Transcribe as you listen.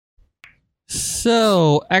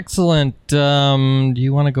So, excellent. Do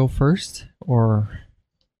you want to go first, or?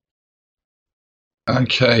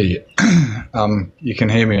 Okay. You can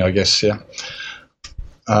hear me, I guess, yeah.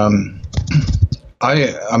 I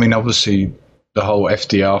mean, obviously, the whole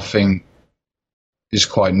FDR thing is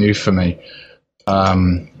quite new for me.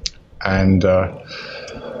 My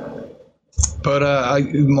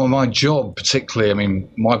job particularly, I mean,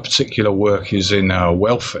 my particular work is in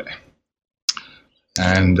welfare.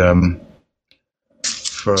 And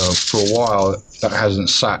for a while, that hasn't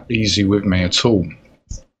sat easy with me at all.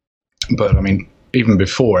 But, I mean, even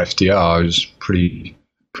before FDR, I was pretty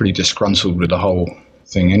disgruntled with the whole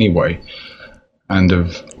thing anyway, and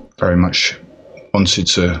have very much wanted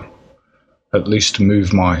to at least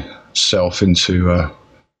move myself into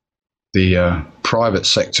the private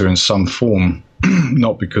sector in some form,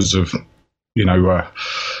 not because of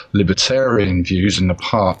libertarian views in the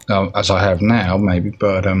part as I have now, maybe,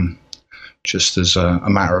 but just as a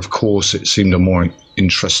matter of course, it seemed a more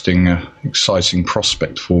interesting, exciting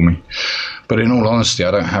prospect for me. But in all honesty, I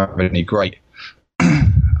don't have any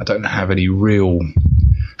real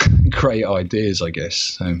great ideas, I guess.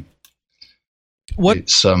 So what?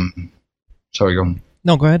 It's sorry, go on.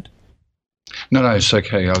 No, go ahead. No, it's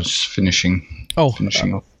okay. I was finishing off.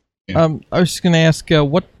 Yeah. I was just going to ask,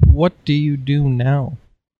 what do you do now,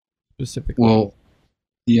 specifically? Well,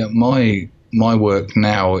 yeah, my work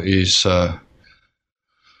now is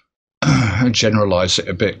generalize it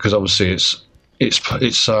a bit, because obviously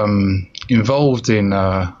it's involved in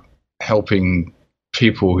helping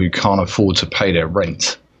people who can't afford to pay their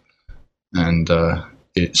rent, and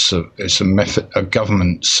it's a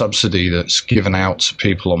government subsidy that's given out to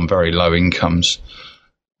people on very low incomes,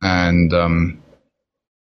 and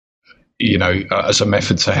as a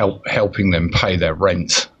method to helping them pay their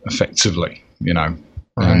rent effectively,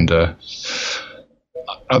 Right. And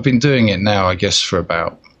I've been doing it now, I guess, for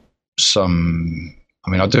about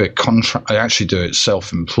I do it I actually do it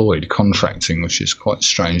self-employed contracting, which is quite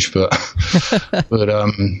strange, but I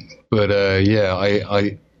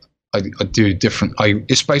do different.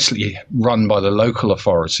 It's basically run by the local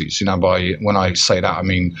authorities. When I say that, I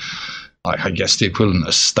mean, I guess the equivalent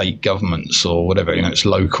of state governments or whatever. It's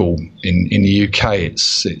local. In the UK,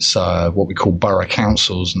 it's what we call borough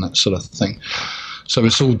councils and that sort of thing. So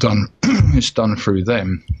it's all done. It's done through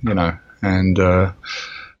them, and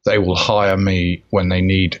they will hire me when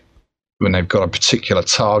they've got a particular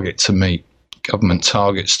target to meet, government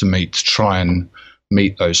targets to meet, to try and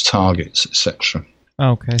meet those targets, etc.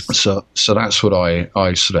 Okay. So that's what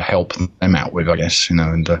I sort of help them out with, I guess,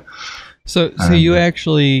 and. So you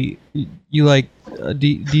actually do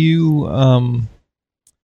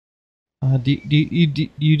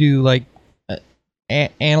you do like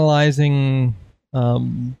analyzing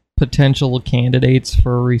potential candidates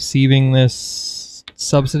for receiving this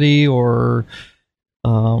subsidy, or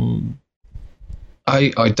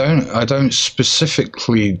I don't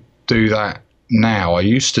specifically do that now. I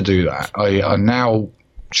used to do that. I now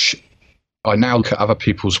look at other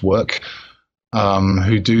people's work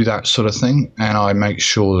who do that sort of thing, and I make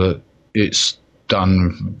sure that it's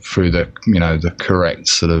done through the correct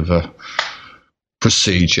sort of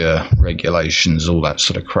procedure, regulations, all that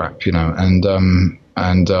sort of crap, and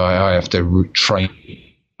I have to train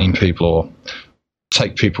people or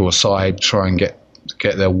take people aside, try and get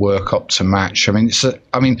their work up to match. I mean,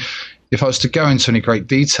 if I was to go into any great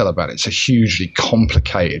detail about it, it's a hugely complex.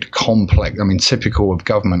 I mean, typical of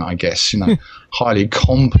government, I guess. Highly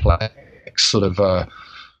complex sort of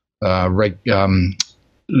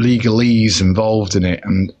legalese involved in it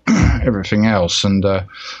and everything else, and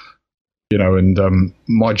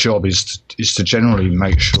my job is to generally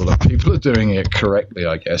make sure that people are doing it correctly,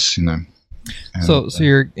 I guess. So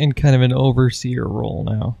you're in kind of an overseer role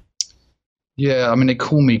now. Yeah, I mean, they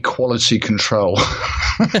call me quality control.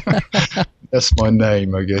 That's my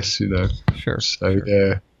name, I guess. Sure. So sure.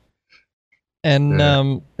 Yeah. And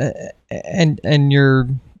and you're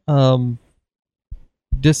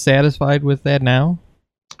dissatisfied with that now?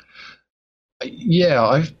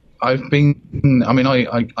 Yeah, I've been. I mean,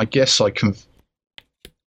 I guess I can.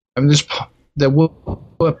 I mean,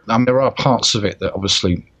 there are parts of it that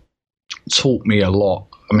obviously taught me a lot.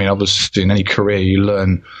 I mean, obviously, in any career, you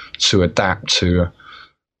learn to adapt to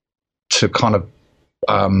kind of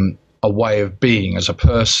a way of being as a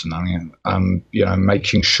person. I mean,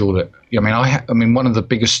 making sure that. I mean, one of the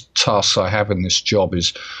biggest tasks I have in this job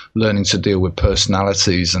is learning to deal with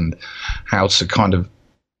personalities and how to kind of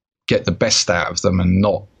get the best out of them and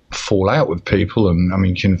not fall out with people. And I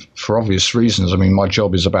mean, for obvious reasons. I mean, my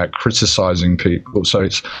job is about criticizing people, so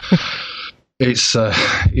it's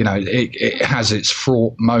it has its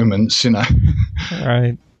fraught moments,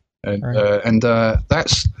 Right. and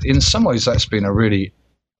that's in some ways that's been a really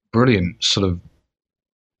brilliant sort of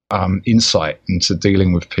insight into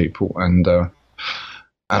dealing with people, and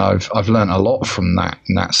I've learned a lot from that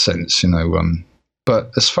in that sense,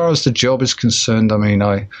 But as far as the job is concerned, I mean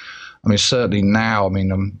certainly now,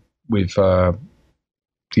 with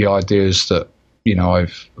the ideas that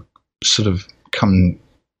I've sort of coming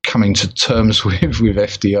to terms with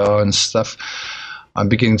FDR and stuff, I'm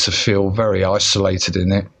beginning to feel very isolated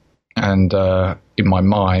in it, and in my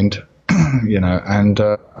mind, and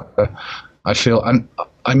I feel, and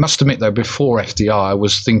I must admit though, before FDR, I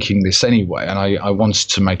was thinking this anyway, and I wanted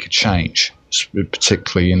to make a change,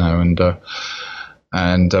 particularly,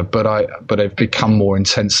 but they've become more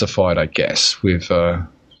intensified, I guess, in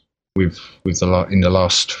the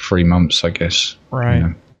last 3 months, I guess.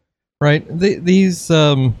 Right. Right. This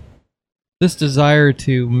desire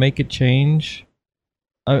to make a change.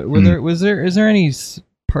 Is there any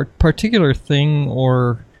particular thing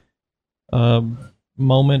or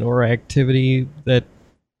moment or activity that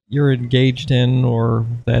you're engaged in, or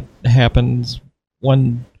that happens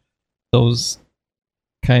when those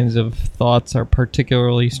kinds of thoughts are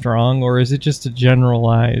particularly strong, or is it just a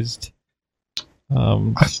generalized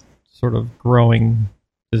sort of growing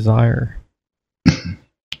desire?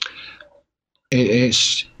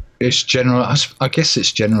 It's general. I guess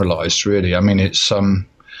it's generalized, really. It's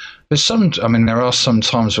there are some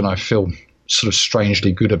times when I feel sort of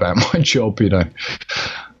strangely good about my job,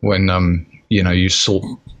 when you sort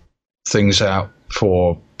things out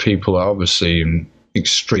for people obviously in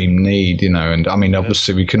extreme need, and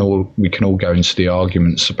obviously we can all go into the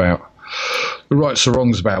arguments about the rights or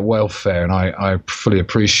wrongs about welfare, and I fully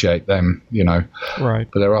appreciate them, Right.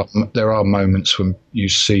 But there are moments when you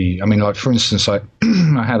see, like for instance, I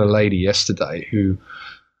had a lady yesterday who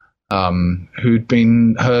who'd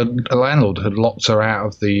been, her landlord had locked her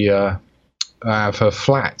out of her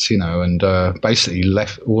flat, and basically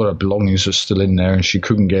left all her belongings are still in there, and she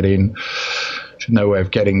couldn't get in. She had no way of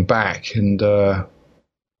getting back, and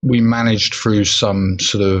we managed through some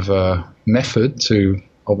sort of method to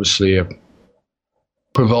obviously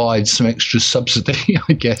provide some extra subsidy,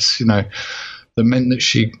 I guess, that meant that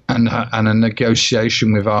she, and a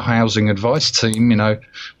negotiation with our housing advice team,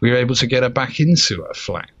 we were able to get her back into her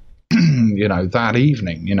flat, that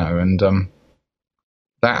evening, and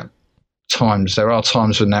that there are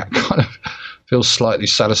times when that kind of feels slightly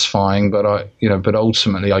satisfying, but but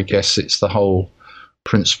ultimately I guess it's the whole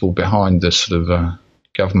principle behind this sort of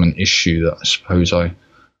government issue that I suppose Sorry,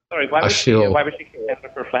 why was she kicked out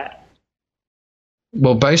of her flat?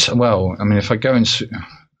 Well, if I go into,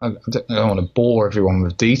 I don't want to bore everyone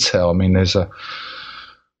with detail. There's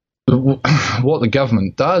what the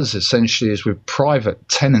government does essentially is with private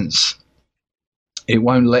tenants, it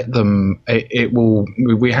won't let them.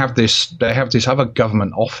 They have this other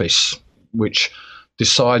government office which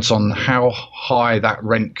decides on how high that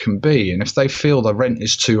rent can be, and if they feel the rent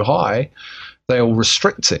is too high, they'll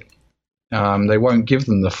restrict it. They won't give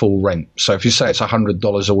them the full rent. So if you say it's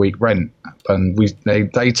 $100 a week rent, and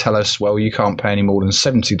they tell us, well, you can't pay any more than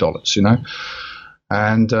 $70,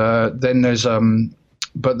 and then there's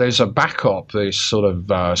a backup, this sort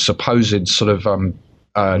of supposed sort of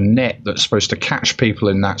net that's supposed to catch people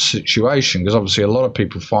in that situation, because obviously a lot of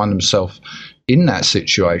people find themselves in that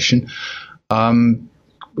situation,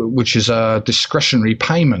 which is a discretionary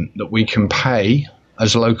payment that we can pay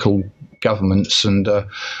as local governments, and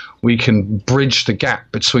we can bridge the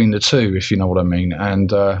gap between the two, if you know what I mean.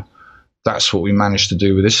 And that's what we managed to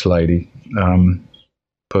do with this lady.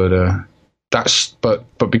 But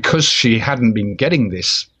because she hadn't been getting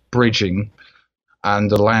this bridging,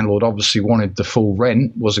 and the landlord obviously wanted the full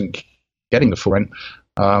rent, wasn't getting the full rent,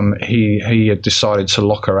 he had decided to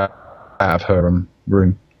lock her out of her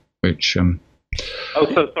room, which... So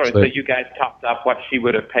you guys topped up what she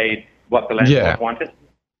would have paid, what the landlord wanted?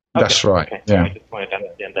 Okay. That's right. Okay. Yeah. I just wanted to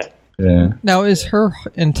understand that. Yeah. Now, is her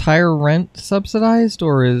entire rent subsidized,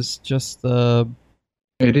 or is just the...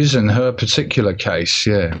 It is in her particular case,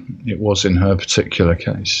 yeah. It was in her particular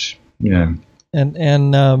case, yeah. And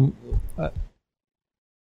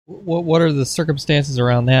what are the circumstances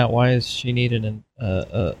around that? Why is she needing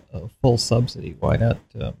a full subsidy? Why not?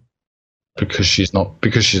 Because she's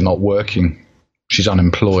not working. She's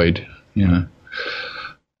unemployed.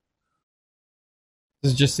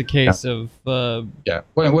 This is just a case of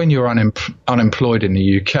When you're unemployed in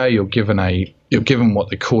the UK, you're given what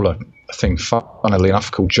they call a thing, funnily enough,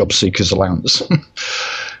 called job seekers allowance,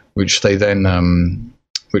 which they then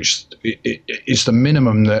which is the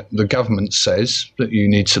minimum that the government says that you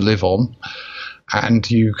need to live on, and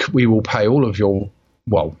we will pay all of your,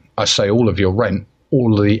 well, I say all of your rent,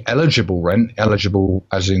 all of the eligible rent, eligible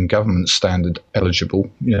as in government standard eligible,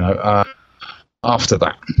 after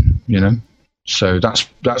that, So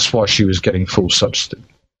that's why she was getting full subsidy.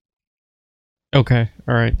 Okay,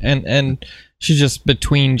 all right, and she's just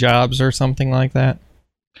between jobs or something like that.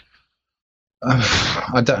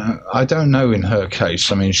 I don't know in her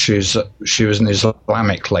case. I mean, she was an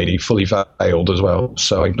Islamic lady, fully veiled as well.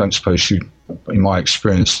 So I don't suppose in my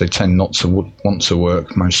experience, they tend not to want to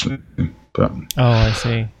work mostly. But I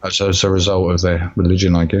see. As a result of their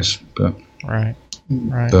religion, I guess. But right.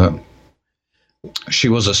 But she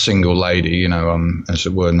was a single lady, as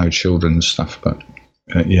it were, no children and stuff. But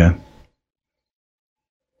yeah.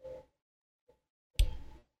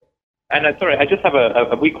 And sorry, I just have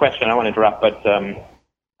a wee question. I want to interrupt, but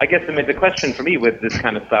I guess the question for me with this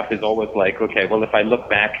kind of stuff is always like, okay, well, if I look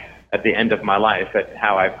back at the end of my life at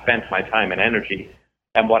how I've spent my time and energy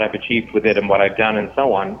and what I've achieved with it and what I've done and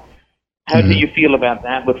so on, how do you feel about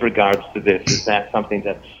that with regards to this? Is that something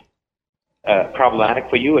that's problematic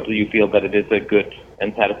for you, or do you feel that it is a good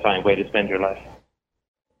and satisfying way to spend your life?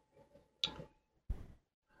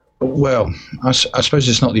 Well, I suppose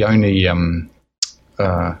it's not the only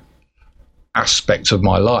aspect of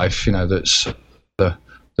my life,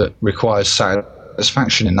 that requires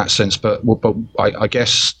satisfaction in that sense. But I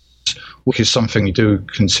guess work is something you do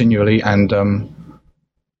continually, and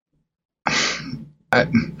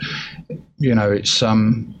it's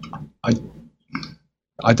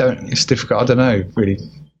I don't. It's difficult. I don't know. Really,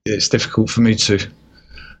 it's difficult for me to.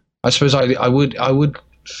 I suppose I would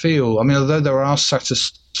feel. I mean, although there are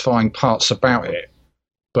satisfying parts about it,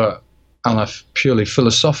 but on a purely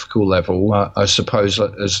philosophical level, I suppose,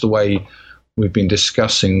 as the way we've been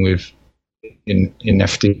discussing in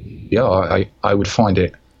FDR, I would find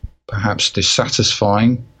it perhaps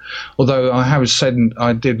dissatisfying. Although I have said,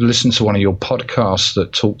 I did listen to one of your podcasts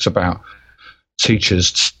that talked about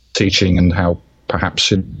teachers teaching and how perhaps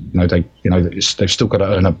they've still got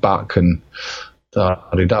to earn a buck and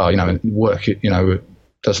work. It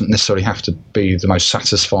doesn't necessarily have to be the most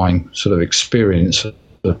satisfying sort of experience.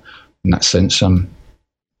 In that sense,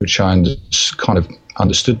 which I kind of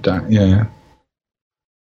understood that, yeah.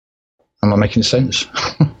 Am I making sense?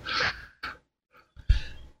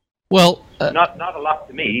 Well, not a lot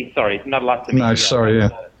to me. Sorry, not a lot to me. No, sorry, yeah.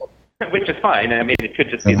 Which is fine. I mean, it could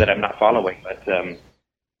just be that I'm not following. But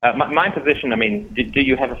my position, I mean, do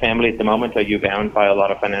you have a family at the moment? Are you bound by a lot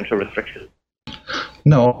of financial restrictions?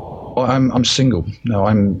 No, I'm single. No,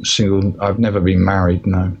 I'm single. I've never been married.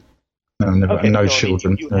 No. No, okay, no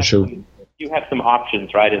children. No children. You have some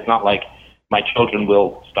options, right? It's not like my children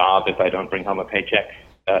will starve if I don't bring home a paycheck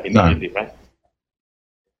immediately, right?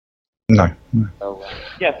 No. So,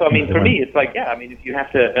 so I mean, for me, it's like, if you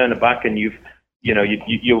have to earn a buck and you're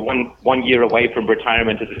one year away from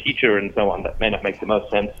retirement as a teacher and so on, that may not make the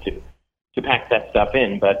most sense to pack that stuff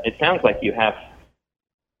in. But it sounds like you have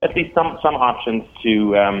at least some options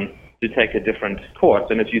to take a different course.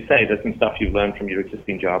 And as you say, there's some stuff you've learned from your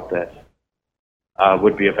existing job that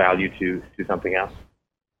would be of value to something else.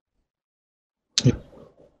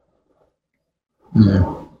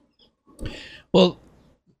 Yeah. Well,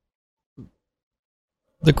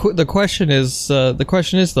 the question is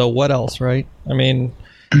though, what else, right? I mean,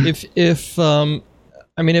 if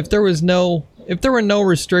there were no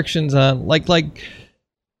restrictions on like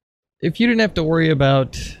if you didn't have to worry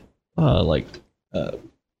about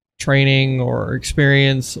training or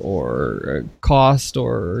experience or cost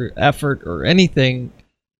or effort or anything,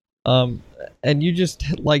 and you just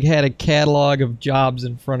had a catalog of jobs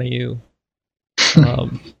in front of you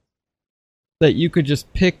that you could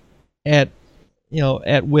just pick at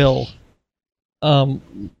will,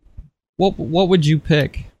 what would you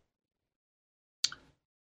pick?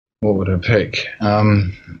 What would I pick?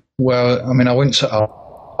 Well, I mean, I went to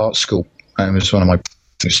art school, and it was one of my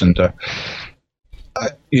things, and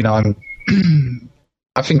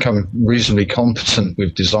I think I'm reasonably competent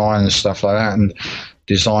with design and stuff like that, and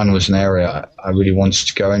design was an area I really wanted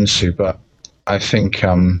to go into, but I think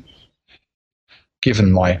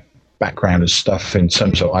given my background and stuff, in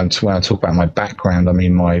terms of when I talk about my background, I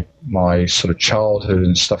mean my sort of childhood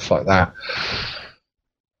and stuff like that,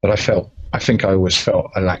 but I think I always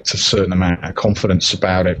felt I lacked a certain amount of confidence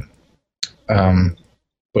about it,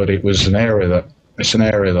 but it was an area that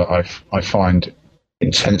I find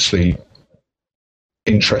intensely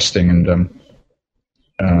interesting, and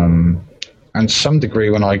to some degree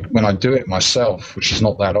when I do it myself, which is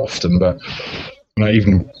not that often, but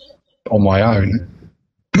even on my own,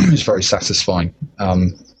 is very satisfying.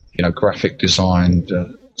 Graphic design,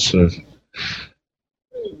 sort of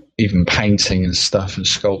even painting and stuff and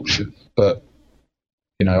sculpture. But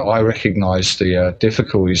I recognise the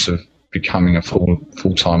difficulties of becoming a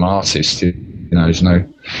full-time artist. There's not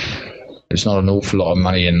an awful lot of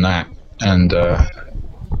money in that, and I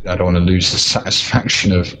don't want to lose the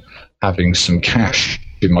satisfaction of having some cash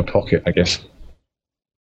in my pocket, I guess.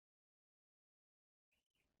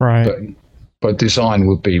 Right. But design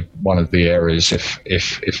would be one of the areas if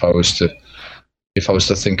I was to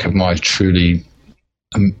think of my truly,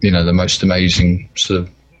 the most amazing sort of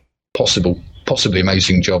possibly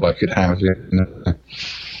amazing job I could have.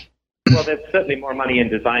 Well, there's certainly more money in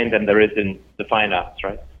design than there is in the fine arts,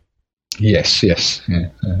 right? Yes, yeah,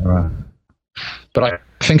 right. But I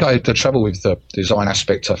think the trouble with the design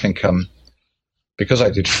aspect, I think, because I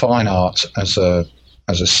did fine art as a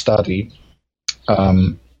study,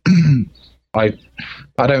 I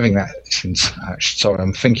don't think that. Sorry,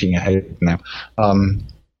 I'm thinking ahead now.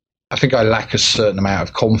 I think I lack a certain amount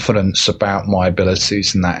of confidence about my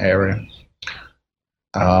abilities in that area,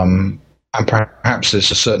 and perhaps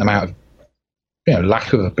there's a certain amount of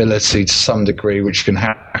lack of ability to some degree, which can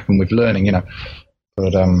happen with learning.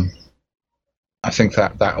 But I think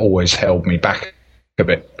that always held me back a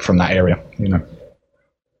bit from that area.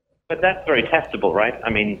 But that's very testable, right? I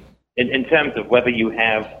mean, in terms of whether you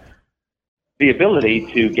have the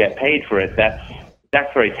ability to get paid for it, that's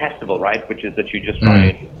very testable, right? Which is that you just try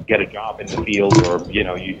and get a job in the field, or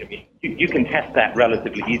you can test that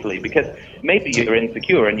relatively easily, because maybe you're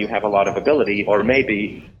insecure and you have a lot of ability, or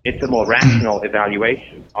maybe it's a more rational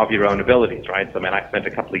evaluation of your own abilities, right? So, I spent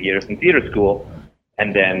a couple of years in theater school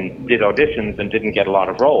and then did auditions and didn't get a lot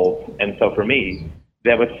of roles, and so for me,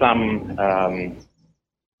 there was some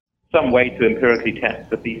way to empirically test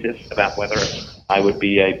the thesis about whether I would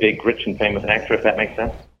be a big, rich, and famous actor, if that makes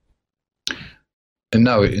sense.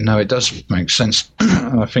 No, it does make sense.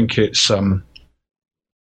 I think it's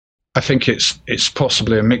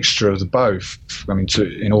possibly a mixture of the both.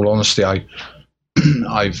 In all honesty,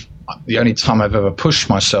 the only time I've ever pushed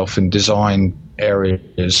myself in design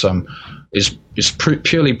areas is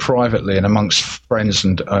purely privately and amongst friends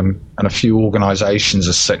and a few organisations,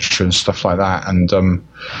 etc., and stuff like that. And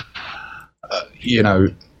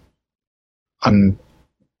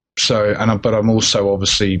but I'm also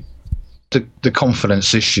obviously. The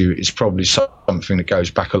confidence issue is probably something that goes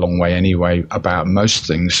back a long way anyway about most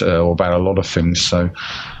things, or about a lot of things. So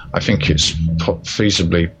I think it's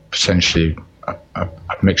feasibly potentially a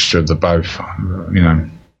mixture of the both.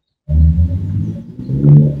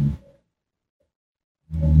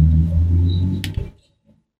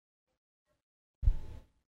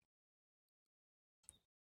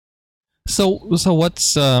 So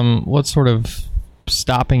what's sort of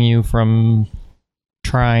stopping you from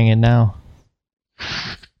trying it now?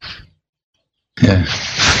 Yeah,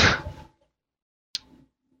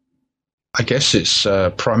 I guess it's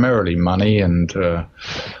primarily money and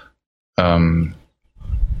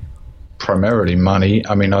primarily money.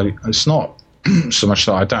 It's not so much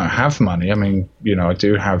that I don't have money. I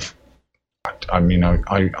do have.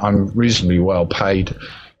 I'm reasonably well paid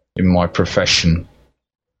in my profession,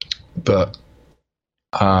 but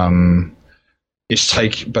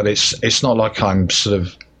it's not like I'm sort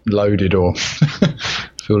of loaded or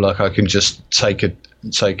feel like I can just take a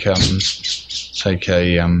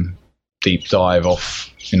deep dive off,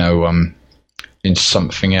 into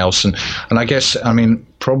something else. And I guess,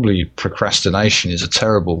 probably procrastination is a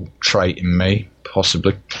terrible trait in me,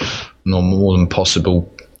 possibly, no more than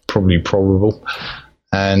possible, probably probable.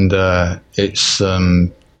 And it's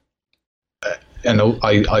and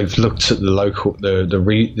I've looked at the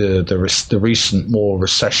recent more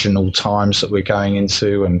recessional times that we're going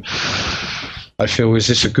into, and I feel, is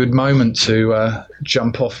this a good moment to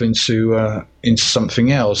jump off into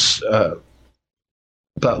something else?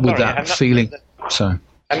 But with that feeling, I'm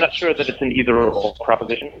not sure that it's an either-or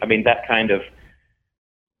proposition. That kind of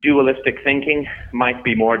dualistic thinking might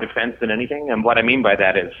be more defense than anything. And what I mean by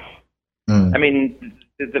that is,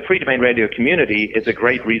 the Free Domain Radio community is a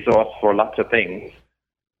great resource for lots of things.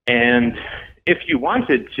 And if you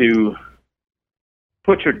wanted to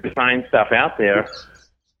put your design stuff out there,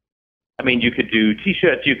 you could do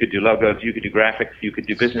T-shirts, you could do logos, you could do graphics, you could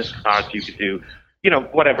do business cards, you could do,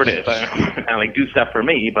 whatever it is. I do stuff for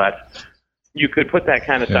me, but you could put that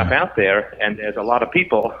kind of stuff out there, and there's a lot of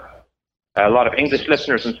people, a lot of English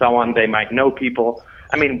listeners and so on. They might know people.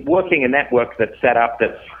 Working a network that's set up,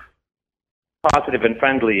 that's positive and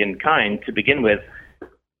friendly and kind to begin with,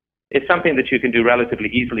 is something that you can do relatively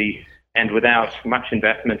easily and without much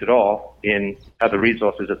investment at all in other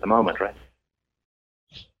resources at the moment, right?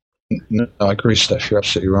 No, I agree, Steph. You're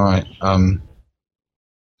absolutely right.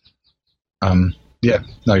 Yeah,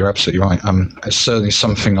 no, you're absolutely right. It's certainly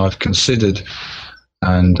something I've considered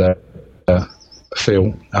and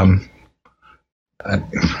feel.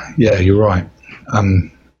 Yeah, you're right.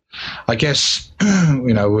 I guess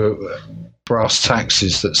brass tacks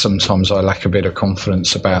is that sometimes I lack a bit of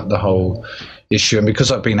confidence about the whole issue, and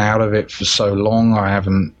because I've been out of it for so long, I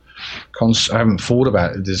haven't thought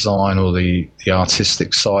about the design or the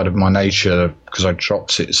artistic side of my nature because I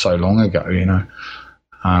dropped it so long ago.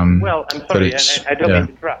 Well, I'm sorry, and I don't mean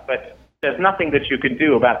to interrupt, but there's nothing that you can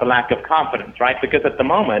do about the lack of confidence, right? Because at the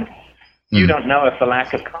moment, you don't know if the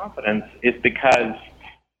lack of confidence is because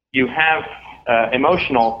you have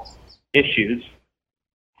emotional issues,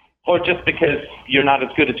 or just because you're not as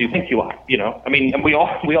good as you think you are. I mean, and we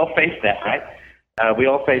all face that, right? We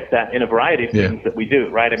all face that in a variety of things that we do,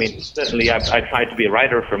 right? I mean, certainly I tried to be a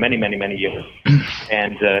writer for many, many, many years,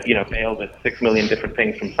 and failed at 6 million different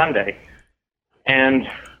things from Sunday. And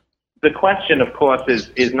the question, of course,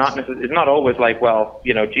 is not always like, well,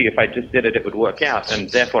 gee, if I just did it, it would work out, and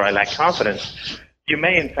therefore I lack confidence. You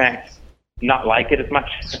may, in fact, not like it as much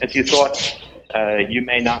as you thought. You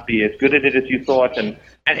may not be as good at it as you thought, and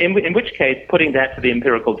in which case, putting that to the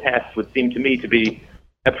empirical test would seem to me to be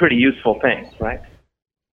a pretty useful thing, right?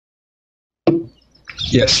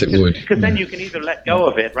 Yes, it would. Because then you can either let go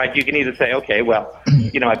of it, right? You can either say, okay, well,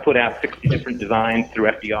 I put out 60 different designs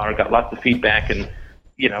through FDR, got lots of feedback, and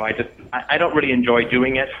I don't really enjoy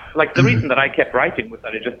doing it. Like the reason that I kept writing was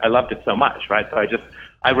that I loved it so much, right? So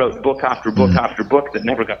I wrote book after book after book that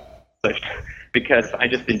never got published because I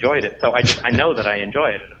just enjoyed it. So I know that I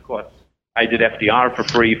enjoy it, and of course I did FDR for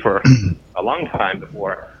free for a long time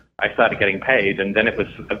before I started getting paid, and then it was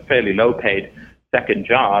a fairly low-paid second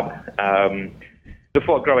job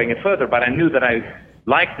before growing it further. But I knew that I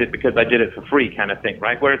liked it because I did it for free, kind of thing,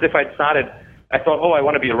 right? Whereas if I'd started, I thought, oh, I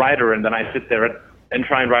want to be a writer, and then I sit there and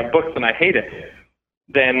try and write books, and I hate it,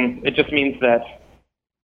 then it just means that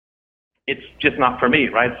it's just not for me,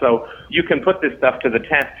 right? So you can put this stuff to the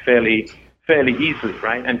test fairly easily,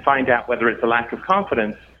 right, and find out whether it's a lack of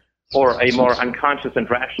confidence or a more unconscious and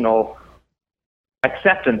rational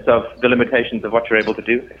acceptance of the limitations of what you're able to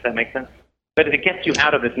do, if that makes sense. But it gets you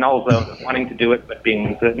out of this null zone of wanting to do it but being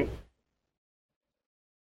uncertain.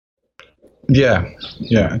 Yeah,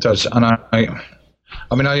 it does. And I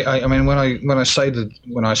mean, when I said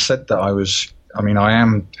that I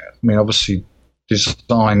am obviously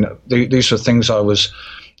design. These were things I was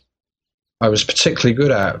particularly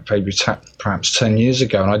good at maybe perhaps 10 years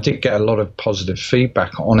ago, and I did get a lot of positive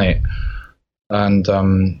feedback on it. And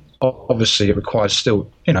obviously, it requires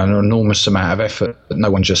still an enormous amount of effort. That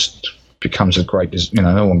no one just becomes a great,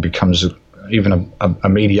 no one becomes even a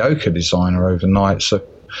mediocre designer overnight. So.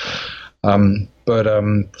 But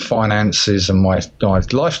finances and my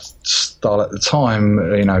lifestyle at the time,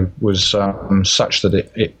 was such that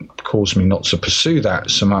it caused me not to pursue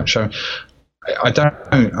that so much. Like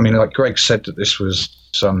Greg said, that this was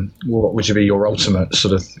what would be your ultimate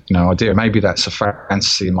sort of idea. Maybe that's a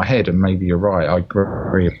fantasy in my head, and maybe you're right. I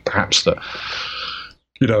agree, perhaps that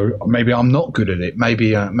maybe I'm not good at it.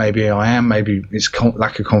 Maybe I am. Maybe it's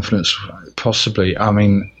lack of confidence, possibly. I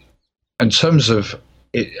mean, in terms of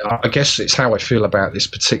I guess it's how I feel about this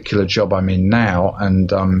particular job I'm in now,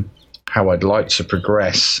 and how I'd like to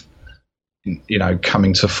progress,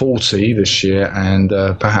 coming to 40 this year, and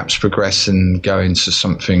perhaps progress and go into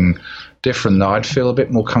something different that I'd feel a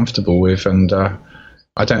bit more comfortable with, and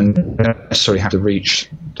I don't necessarily have to reach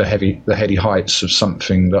the heady heights of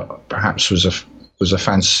something that perhaps was a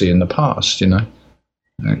fantasy in the past. Am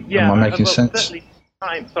I making sense?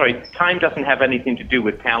 Time doesn't have anything to do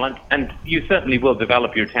with talent, and you certainly will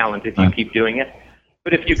develop your talent if you keep doing it.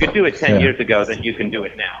 But if you could do it 10 years ago, then you can do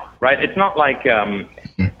it now, right? It's not like,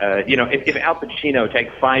 if Al Pacino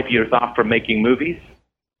takes 5 years off from making movies,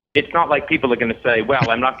 it's not like people are going to say, well,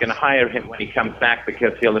 I'm not going to hire him when he comes back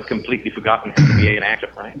because he'll have completely forgotten how to be an actor,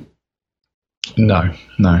 right? No.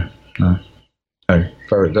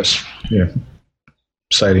 That's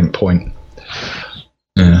salient point.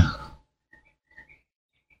 Yeah.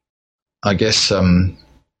 I guess, I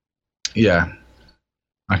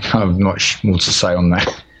can't have much more to say on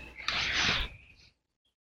that.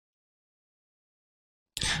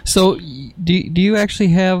 So, do you actually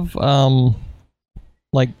have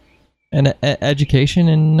like an education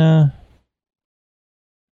in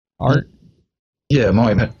art? Yeah,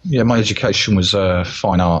 my education was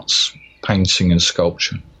fine arts, painting and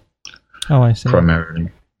sculpture. Oh, I see.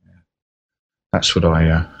 Primarily, that's what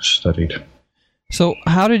I studied. So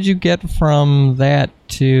how did you get from that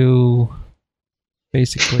to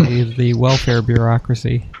basically the welfare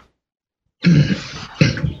bureaucracy?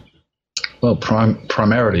 Well,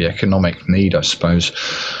 primarily economic need, I suppose.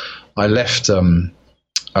 I left.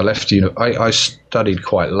 I studied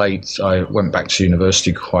quite late. I went back to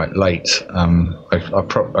university quite late.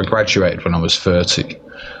 I graduated when I was 30,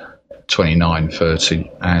 29, 30,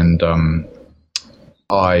 and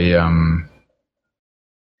I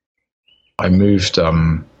moved.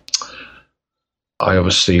 I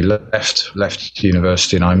obviously left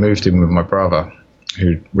university, and I moved in with my brother,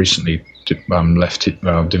 who recently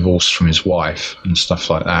divorced from his wife and stuff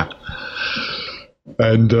like that.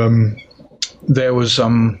 And there was a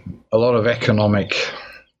lot of economic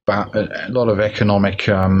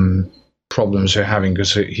problems we're having,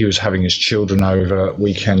 because he was having his children over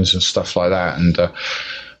weekends and stuff like that, and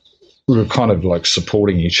we were kind of like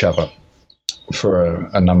supporting each other for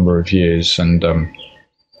a number of years, and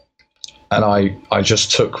I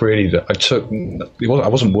just took I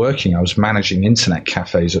wasn't working. I was managing internet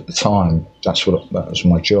cafes at the time. That was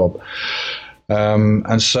my job,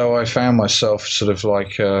 and so I found myself sort of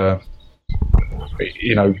like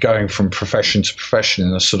going from profession to profession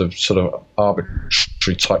in a sort of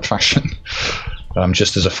arbitrary type fashion,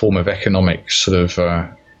 just as a form of economic sort of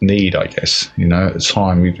need, I guess. At the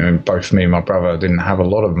time, both me and my brother didn't have a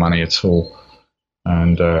lot of money at all,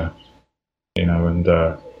 and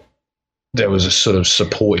there was a sort of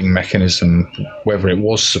supporting mechanism. Whether it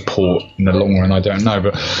was support in the long run, I don't know,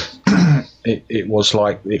 but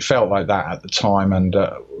it felt like that at the time, and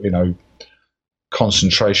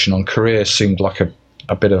concentration on career seemed like a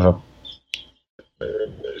bit of a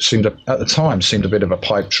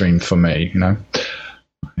pipe dream for me.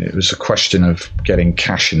 It was a question of getting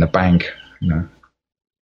cash in the bank.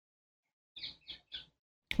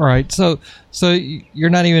 Right. So you're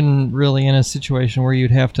not even really in a situation where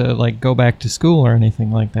you'd have to like go back to school or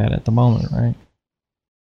anything like that at the moment, right?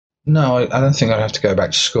 No, I don't think I'd have to go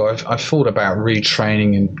back to school. I've thought about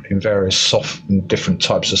retraining in various different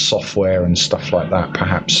types of software and stuff like that,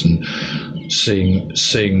 perhaps, and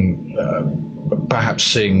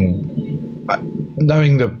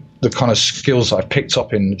knowing the kind of skills I've picked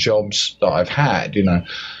up in the jobs that I've had, and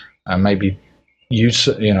maybe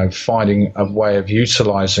finding a way of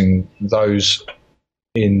utilizing those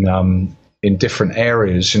in different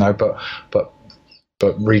areas, but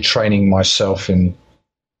retraining myself in.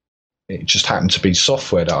 It just happened to be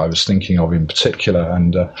software that I was thinking of in particular,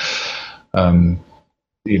 and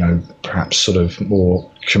perhaps sort of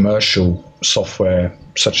more commercial software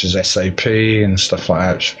such as SAP and stuff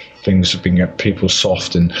like that. Things that being at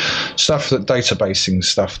PeopleSoft and stuff, that databasing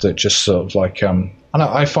stuff that just sort of like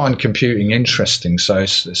I find computing interesting, so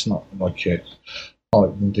it's not like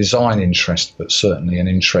design interest, but certainly an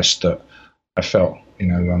interest that I felt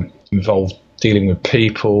involved dealing with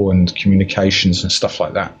people and communications and stuff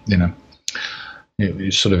like that.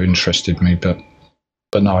 It sort of interested me, but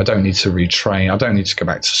no, I don't need to retrain. I don't need to go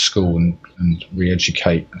back to school and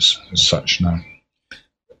re-educate as such. No.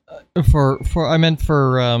 For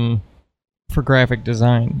graphic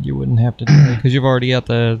design, you wouldn't have to do it because you've already got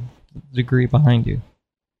the degree behind you.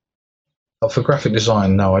 For graphic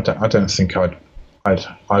design, no, I don't think I'd. I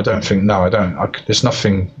don't think. No, I don't. There's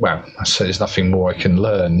nothing. Well, I say there's nothing more I can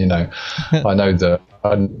learn. I know that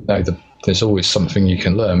there's always something you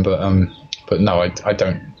can learn, but no, I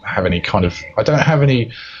don't have any kind of. I don't have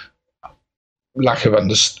any lack of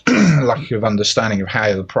understanding of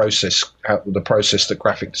how the process that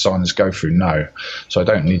graphic designers go through. No, so I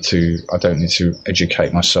don't need to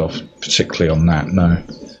educate myself particularly on that. No.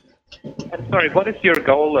 And sorry, what is your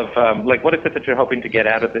goal of what is it that you're hoping to get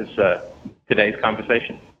out of this today's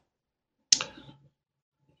conversation?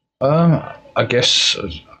 I guess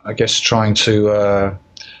trying to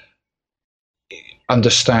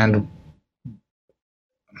understand.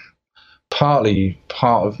 Part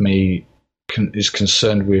of me is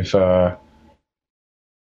concerned with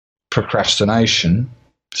procrastination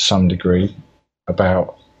to some degree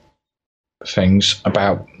about things,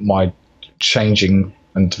 about my changing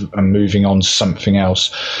and moving on to something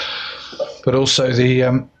else. But also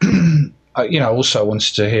also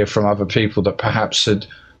wanted to hear from other people that perhaps had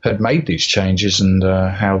made these changes and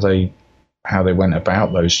how they went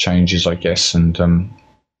about those changes, I guess. And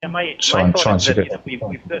my thought is that we've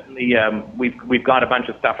certainly we've got a bunch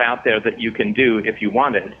of stuff out there that you can do if you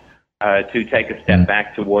wanted to take a step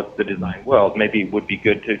back towards the design world. Maybe it would be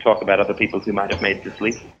good to talk about other people who might have made this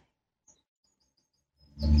leap.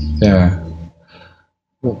 Yeah.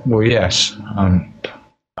 Well, yes.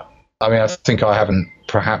 I think I haven't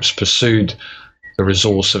perhaps pursued the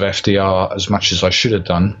resource of FDR as much as I should have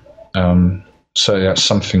done. So that's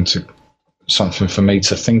something for me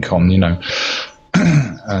to think on,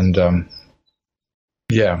 and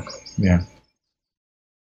yeah. Yeah.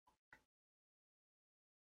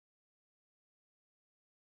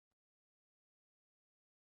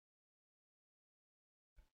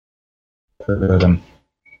 But,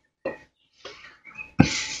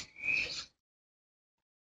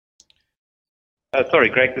 Sorry,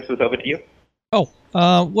 Greg, this was over to you. Oh,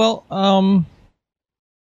 well,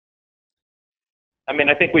 I mean,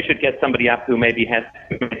 I think we should get somebody up who maybe has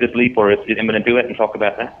made this leap or is imminent to do it and talk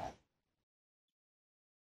about that.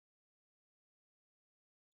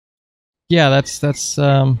 yeah, that's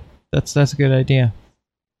a good idea.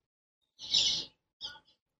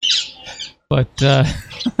 But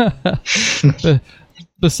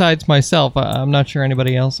besides myself, I'm not sure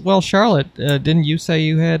anybody else. Well, Charlotte, didn't you say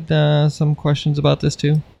you had some questions about this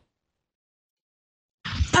too?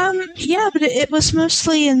 Yeah, but it was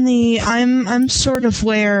mostly in the I'm sort of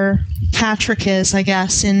where Patrick is, I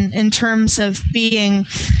guess, in terms of being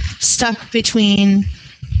stuck between.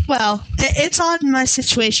 Well, it's odd in my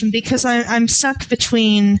situation because I'm stuck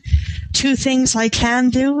between two things I can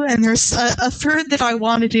do, and there's a third that I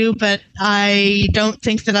want to do, but I don't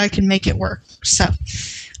think that I can make it work. So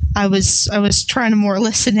I was trying to more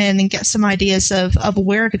listen in and get some ideas of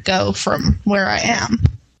where to go from where I am.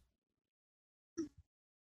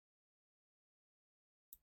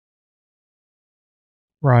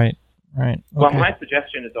 Right. Okay. Well, my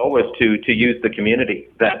suggestion is always to use the community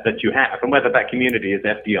that you have, and whether that community is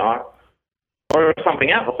FDR or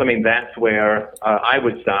something else. I mean, that's where I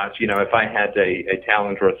would start. You know, if I had a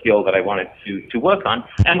talent or a skill that I wanted to work on,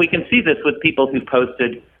 and we can see this with people who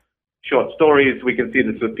posted short stories. We can see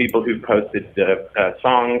this with people who've posted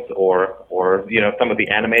songs or you know, some of the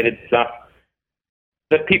animated stuff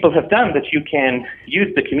that people have done, that you can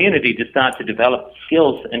use the community to start to develop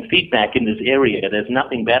skills and feedback in this area. There's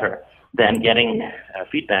nothing better than getting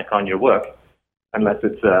feedback on your work, unless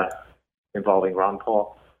it's involving Ron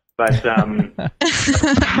Paul. But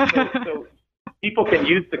so people can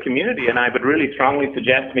use the community, and I would really strongly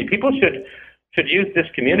suggest, people should use this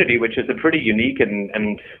community, which is a pretty unique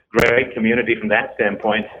and great community from that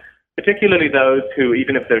standpoint, particularly those who,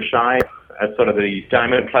 even if they're shy at sort of the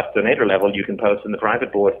Diamond Plus donator level, you can post in the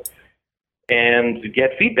private board and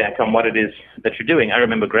get feedback on what it is that you're doing. I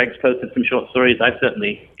remember Greg's posted some short stories. I've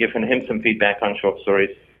certainly given him some feedback on short stories.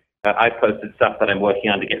 I've posted stuff that I'm working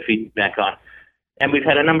on to get feedback on. And we've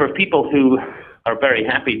had a number of people who are very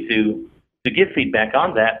happy to give feedback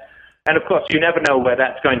on that. And of course, you never know where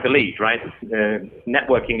that's going to lead, right?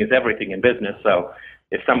 Networking is everything in business. So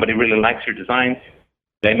if somebody really likes your designs,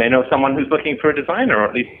 they may know someone who's looking for a designer, or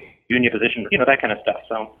at least junior position, you know, that kind of stuff.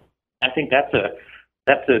 So I think that's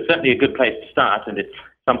certainly a good place to start, and it's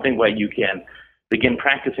something where you can begin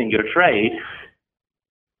practicing your trade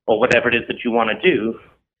or whatever it is that you want to do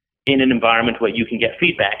in an environment where you can get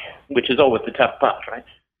feedback, which is always the tough part, right?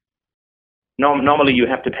 Normally you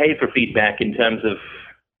have to pay for feedback in terms of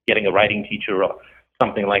getting a writing teacher or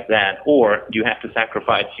something like that, or you have to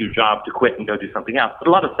sacrifice your job to quit and go do something else. But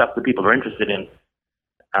a lot of stuff that people are interested in,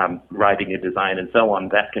 writing a design and so on,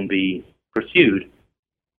 that can be pursued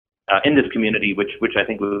in this community, which I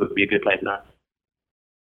think would be a good place to start.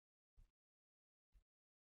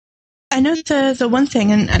 I know the one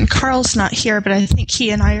thing, and Carl's not here, but I think he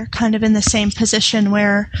and I are kind of in the same position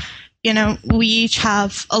where, you know, we each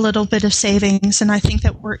have a little bit of savings, and I think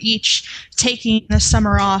that we're each taking the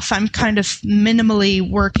summer off. I'm kind of minimally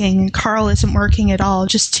working, and Carl isn't working at all,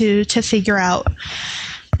 just to figure out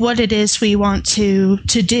what it is we want to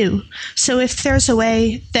do. So if there's a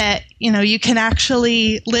way that, you know, you can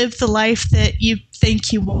actually live the life that you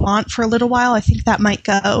think you want for a little while, I think that might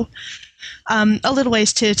go a little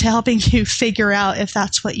ways to helping you figure out if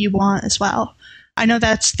that's what you want as well. I know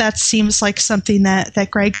that seems like something that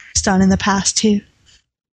Greg's done in the past too.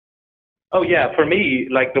 Oh yeah, for me,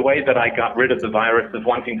 like the way that I got rid of the virus of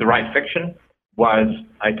wanting to write fiction was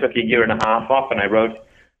I took a year and a half off and I wrote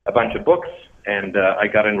a bunch of books, and I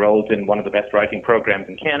got enrolled in one of the best writing programs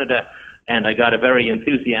in Canada, and I got a very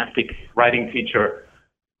enthusiastic writing teacher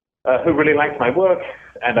who really liked my work,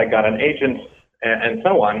 and I got an agent and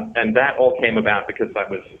so on, and that all came about because I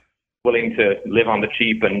was willing to live on the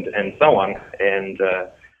cheap and so on, and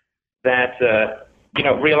you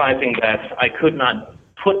know, realizing that I could not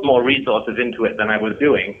put more resources into it than I was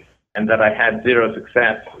doing, and that I had zero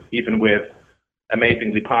success, even with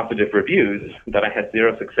amazingly positive reviews, that I had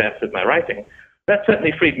zero success with my writing. That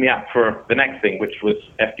certainly freed me up for the next thing, which was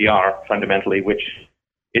FDR, fundamentally, which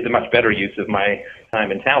is a much better use of my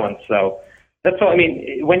time and talent. So that's all. I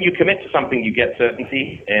mean, when you commit to something, you get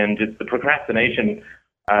certainty, and it's the procrastination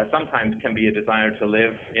sometimes can be a desire to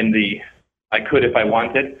live in the I could if I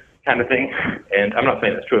wanted kind of thing. And I'm not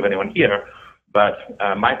saying that's true of anyone here, But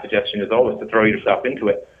my suggestion is always to throw yourself into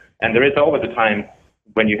it. And there is always a time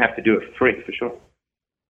when you have to do it for free, for sure.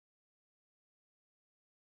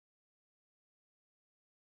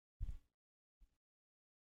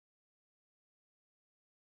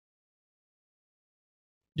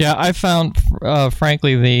 Yeah, I found,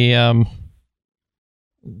 frankly, the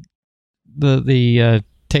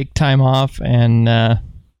take time off and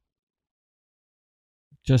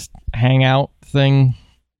just hang out thing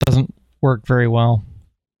doesn't work very well,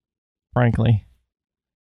 frankly.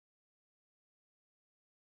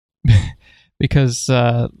 Because,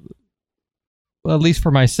 well, at least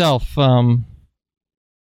for myself,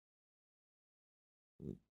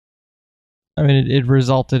 I mean, it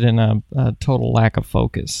resulted in a total lack of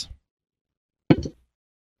focus. I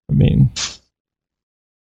mean,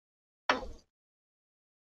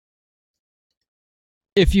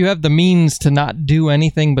 if you have the means to not do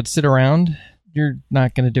anything but sit around, you're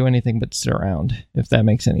not going to do anything but sit around, if that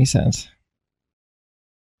makes any sense.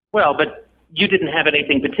 Well, but you didn't have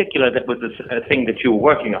anything particular that was a thing that you were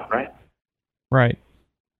working on, right? Right.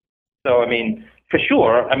 So, I mean, for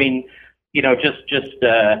sure, I mean, you know, just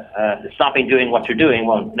stopping doing what you're doing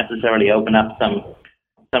won't necessarily open up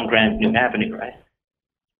some grand new avenue, right?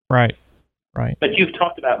 Right. Right. But you've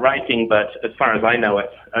talked about writing, but as far as I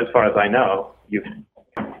know,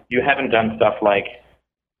 you haven't done stuff like,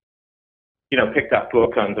 you know, picked up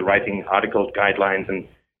book on the writing articles guidelines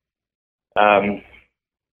and,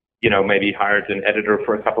 you know, maybe hired an editor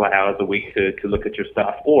for a couple of hours a week to look at your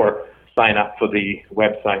stuff, or sign up for the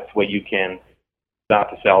websites where you can start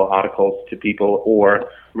to sell articles to people, or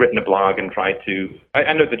written a blog and try to,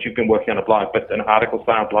 I know that you've been working on a blog, but an article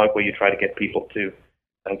style blog where you try to get people to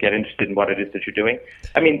get interested in what it is that you're doing.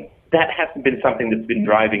 I mean, that hasn't been something that's been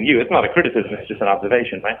driving you. It's not a criticism, it's just an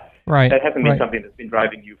observation, right? Right. That hasn't been something that's been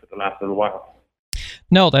driving you for the last little while.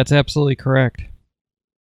 No, that's absolutely correct.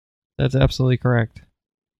 That's absolutely correct.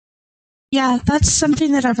 Yeah, that's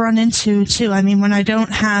something that I've run into too. I mean, when I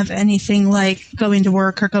don't have anything like going to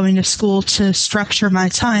work or going to school to structure my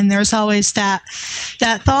time, there's always that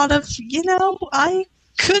thought of, you know, I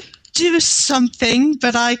could do something,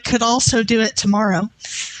 but I could also do it tomorrow.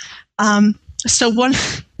 So one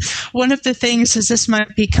of the things is, this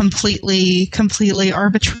might be completely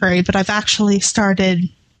arbitrary, but I've actually started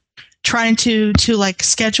trying to like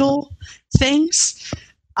schedule things.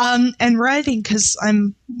 And writing, because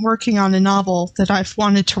I'm working on a novel that I've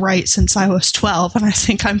wanted to write since I was 12, and I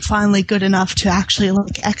think I'm finally good enough to actually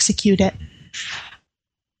like execute it.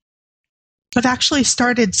 I've actually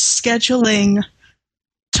started scheduling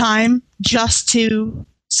time just to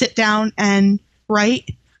sit down and write.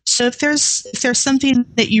 So if there's something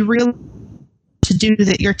that you really want to do,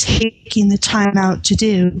 that you're taking the time out to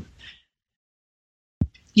do,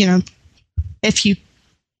 you know, if you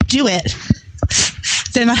do it,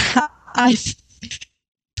 then I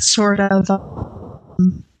sort of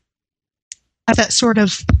have that sort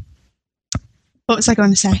of, what was I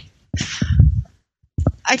going to say?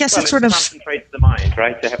 I guess it sort of concentrates the mind,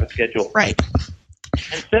 right, to have a schedule. Right.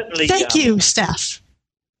 And certainly, thank you, Steph.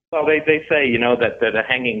 Well, they say, you know, that a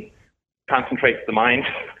hanging concentrates the mind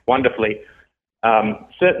wonderfully.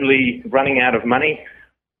 Certainly, running out of money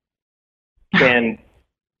can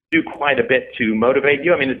do quite a bit to motivate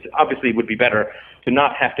you. I mean, it obviously would be better to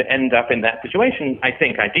not have to end up in that situation, I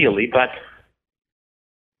think, ideally. But,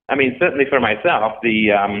 I mean, certainly for myself,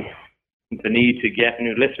 the need to get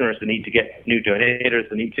new listeners, the need to get new donators,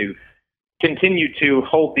 the need to continue to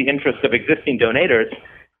hold the interest of existing donators,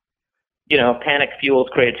 you know, panic fuels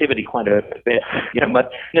creativity quite a bit. You know,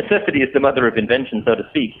 but necessity is the mother of invention, so to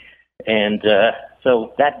speak. And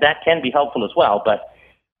so that can be helpful as well. But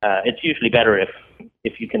it's usually better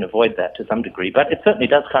if you can avoid that to some degree. But it certainly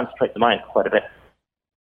does concentrate the mind quite a bit.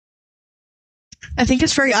 I think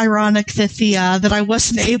it's very ironic that that I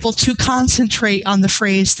wasn't able to concentrate on the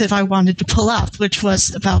phrase that I wanted to pull up, which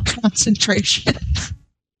was about concentration.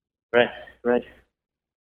 Right.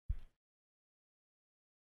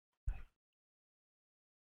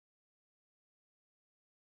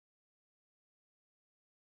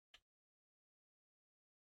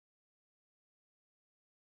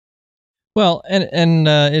 Well, and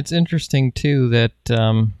it's interesting too that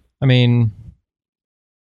I mean,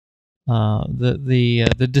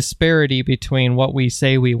 the disparity between what we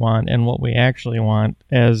say we want and what we actually want,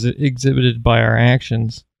 as exhibited by our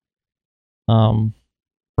actions,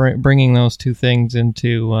 bringing those two things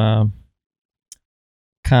into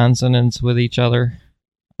consonance with each other.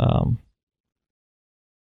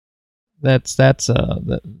 That's a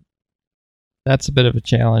bit of a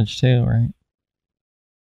challenge too, right?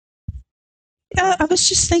 Yeah, I was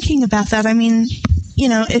just thinking about that. I mean, you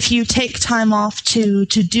know, if you take time off to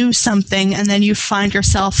do something and then you find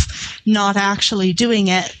yourself not actually doing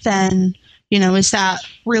it, then, you know, is that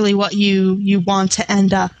really what you want to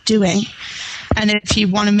end up doing? And if you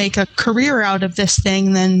want to make a career out of this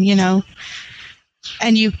thing, then, you know,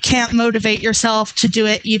 and you can't motivate yourself to do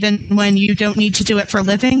it even when you don't need to do it for a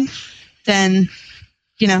living, then,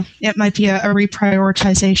 you know, it might be a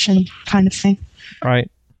reprioritization kind of thing. Right.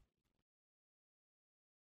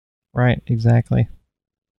 Right, exactly.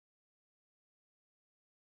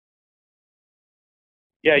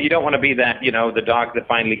 Yeah, you don't want to be that, you know, the dog that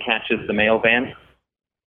finally catches the mail van.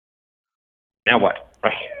 Now what?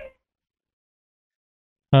 Right.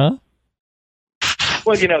 Huh?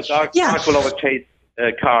 Well, you know, dogs will always chase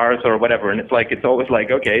cars or whatever, and it's always like,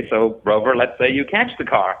 okay, so Rover, let's say you catch the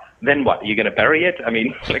car, then what? Are you going to bury it? I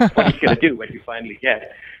mean, like, what are you going to do when you finally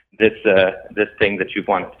get this thing that you've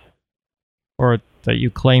wanted? Or that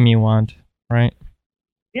you claim you want, right?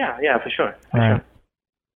 Yeah, for sure. Right.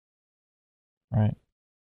 Right.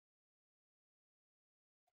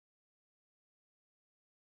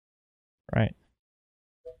 Right.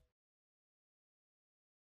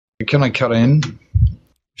 Can I cut in?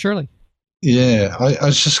 Surely. Yeah, I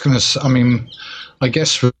was just going to. I mean, I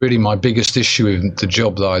guess really my biggest issue with the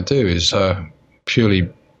job that I do is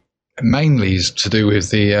mainly is to do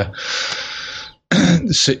with the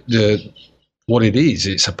what it is.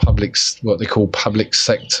 It's a what they call public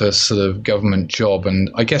sector sort of government job, and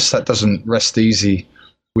I guess that doesn't rest easy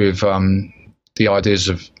with the ideas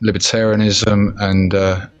of libertarianism and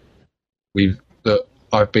that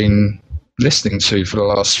I've been listening to for the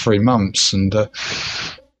last 3 months, and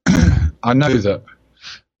I know that,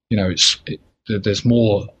 you know, there's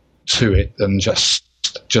more to it than just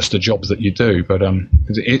a job that you do, but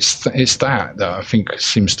it's that I think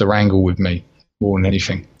seems to wrangle with me more than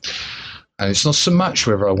anything. And it's not so much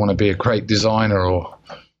whether I want to be a great designer or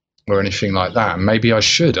anything like that. Maybe I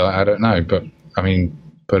should. I don't know, but I mean,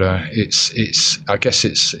 but it's I guess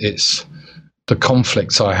it's the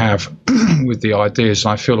conflicts I have with the ideas.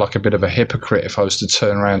 And I feel like a bit of a hypocrite if I was to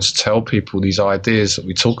turn around to tell people these ideas that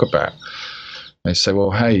we talk about. They say,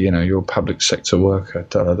 well, hey, you know, you're a public sector worker,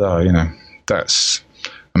 you know,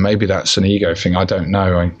 and maybe that's an ego thing. I don't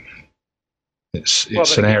know.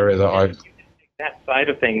 It's an area that I... that side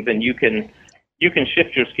of things, and you can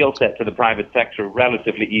shift your skill set to the private sector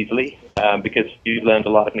relatively easily because you learned a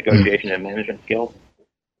lot of negotiation and management skills.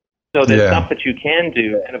 So there's stuff that you can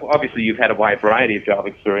do, and obviously you've had a wide variety of job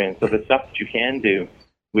experience, so there's stuff that you can do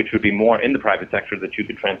which would be more in the private sector that you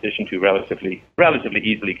could transition to relatively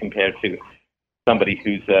easily compared to somebody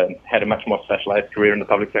who's had a much more specialized career in the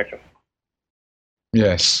public sector.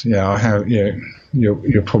 Yes, yeah, I have. Yeah,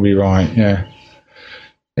 you're probably right. Yeah,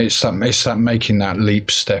 it's that making that leap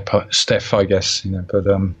step, I guess. You know,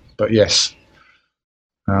 but yes,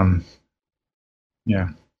 yeah.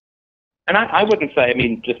 And I wouldn't say. I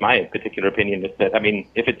mean, just my particular opinion is that, I mean,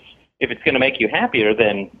 if it's going to make you happier,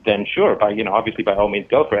 then sure, obviously by all means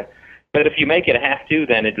go for it. But if you make it a have to,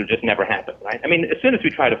 then it'll just never happen, right? I mean, as soon as we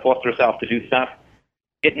try to force ourselves to do stuff,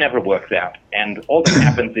 it never works out. And all that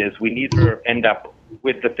happens is we neither end up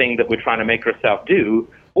with the thing that we're trying to make ourselves do,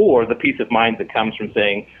 or the peace of mind that comes from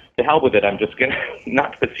saying, to hell with it, I'm just going to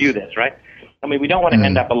not pursue this, right? I mean, we don't want to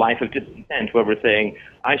end up a life of discontent where we're saying,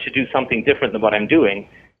 I should do something different than what I'm doing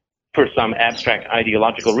for some abstract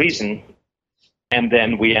ideological reason, and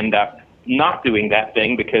then we end up not doing that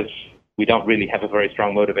thing because we don't really have a very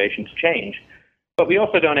strong motivation to change. But we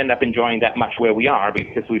also don't end up enjoying that much where we are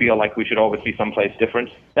because we feel like we should always be someplace different.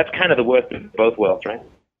 That's kind of the worst of both worlds, right?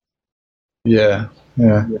 Yeah.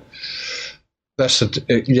 That's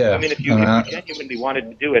yeah. I mean, if you genuinely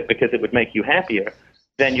wanted to do it because it would make you happier,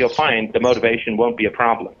 then you'll find the motivation won't be a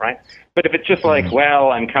problem, right? But if it's just like,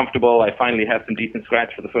 well, I'm comfortable, I finally have some decent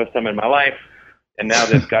scratch for the first time in my life, and now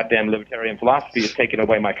this goddamn libertarian philosophy has taken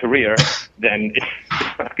away my career, then it's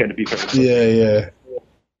not going to be very good.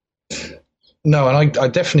 Yeah. No, and I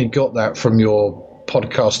definitely got that from your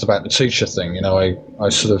podcast about the teacher thing. You know, it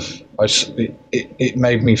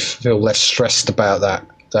made me feel less stressed about that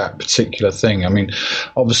particular thing. I mean,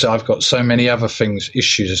 obviously I've got so many other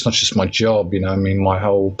issues. It's not just my job, you know, I mean, my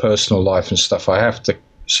whole personal life and stuff. I have to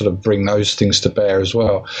sort of bring those things to bear as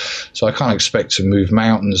well. So I can't expect to move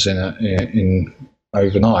mountains in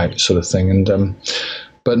overnight sort of thing. And,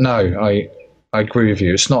 but no, I agree with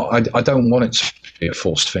you. It's not, I don't want it to be a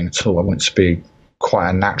forced thing at all. I want it to be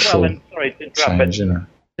quite a natural sorry to interrupt, change, you know.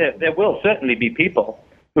 There will certainly be people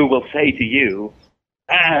who will say to you,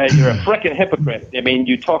 you're a frickin' hypocrite. I mean,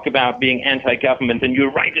 you talk about being anti-government and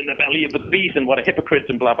you're right in the belly of the beast and what a hypocrite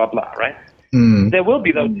and blah, blah, blah, right? There will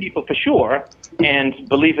be those people for sure, and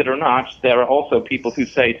believe it or not, there are also people who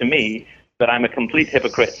say to me that I'm a complete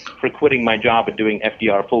hypocrite for quitting my job and doing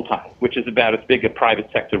FDR full-time, which is about as big a private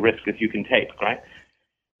sector risk as you can take, right?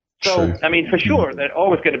 So, True. I mean, for sure, there are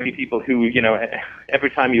always going to be people who,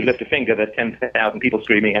 every time you lift a finger, there's 10,000 people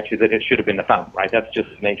screaming at you that it should have been the thumb, right? That's just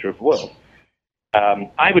the nature of the world.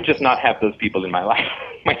 I would just not have those people in my life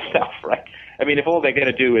myself, right? I mean, if all they're going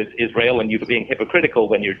to do is rail on you for being hypocritical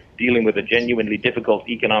when you're dealing with a genuinely difficult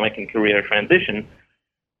economic and career transition,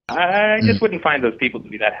 I just wouldn't find those people to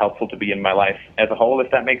be that helpful to be in my life as a whole,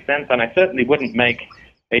 if that makes sense. And I certainly wouldn't make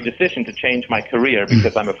a decision to change my career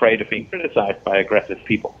because I'm afraid of being criticized by aggressive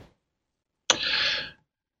people.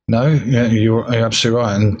 No, yeah, you're absolutely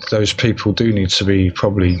right, and those people do need to be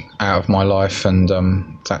probably out of my life, and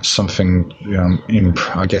that's something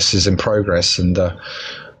I guess is in progress, and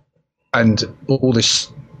all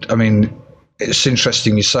this. I mean, it's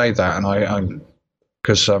interesting you say that, and I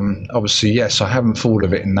because obviously, yes, I haven't thought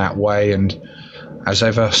of it in that way, and as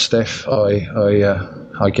ever, Steph,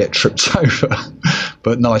 I get tripped over,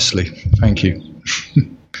 but nicely. Thank you.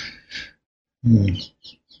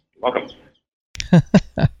 Welcome.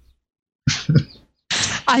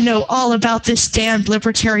 I know all about this damned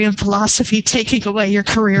libertarian philosophy taking away your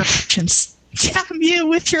career options. Damn you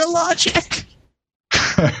with your logic.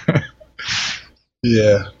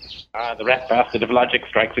 Yeah. The rat bastard of logic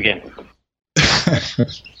strikes again.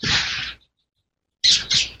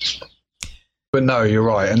 But no, you're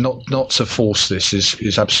right, and not to force this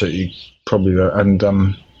is absolutely probably and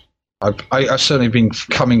I've certainly been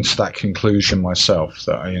coming to that conclusion myself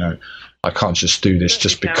that I can't just do this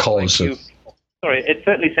just because of. Sorry, it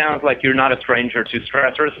certainly sounds like you're not a stranger to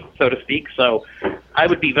stressors, so to speak. So I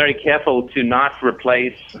would be very careful to not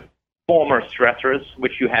replace former stressors,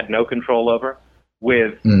 which you had no control over,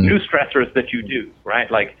 with new stressors that you do, right?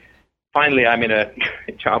 Like, finally, I'm in a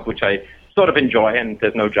job which I sort of enjoy, and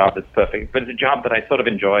there's no job that's perfect, but it's a job that I sort of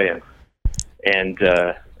enjoy, and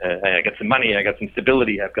I got some money, I got some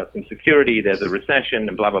stability, I've got some security, there's a recession,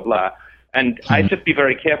 and blah, blah, blah. And I'd just be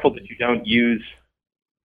very careful that you don't use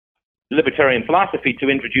libertarian philosophy to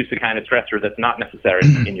introduce a kind of stressor that's not necessary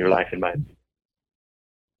in your life, in my opinion.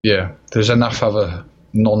 Yeah, there's enough other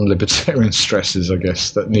non-libertarian stresses, I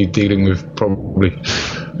guess, that need dealing with probably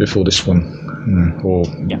before this one, or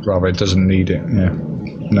rather, it doesn't need it. Yeah,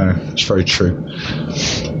 no, it's very true.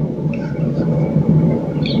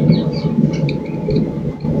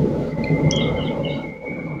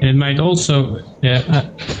 It might also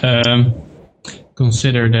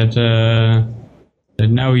consider that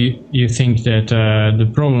now you think that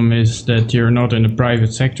the problem is that you're not in the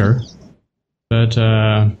private sector, but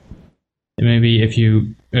maybe if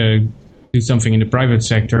you do something in the private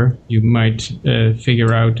sector, you might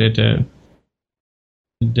figure out that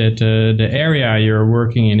the area you're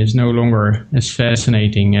working in is no longer as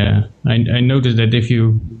fascinating. I noticed that if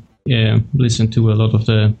you listen to a lot of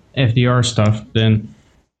the FDR stuff, then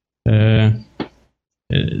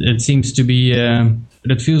it seems to be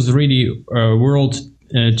that feels really world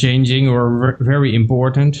changing or very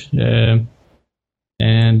important, and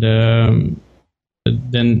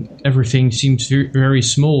then everything seems very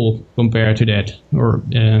small compared to that. Or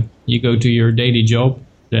you go to your daily job,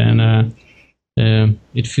 then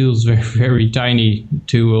it feels very, very tiny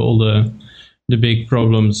to all the big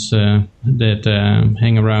problems that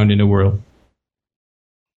hang around in the world.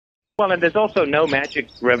 Well, and there's also no magic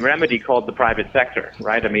remedy called the private sector,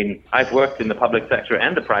 right? I mean, I've worked in the public sector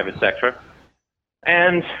and the private sector,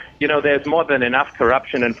 and, there's more than enough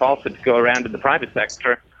corruption and falsehood to go around in the private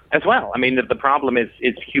sector as well. I mean, the problem is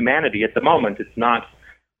humanity at the moment. It's not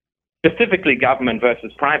specifically government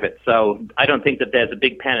versus private. So I don't think that there's a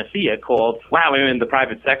big panacea called, wow, I'm in the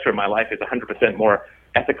private sector, my life is 100% more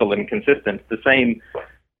ethical and consistent. The same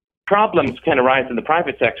problems can arise in the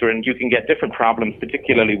private sector, and you can get different problems,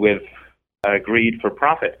 particularly with greed for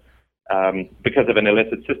profit, because of an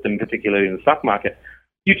illicit system, particularly in the stock market.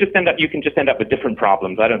 You can just end up with different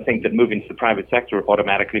problems. I don't think that moving to the private sector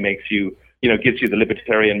automatically makes you, gives you the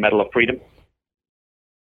libertarian medal of freedom.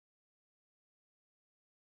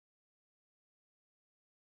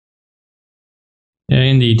 Yeah,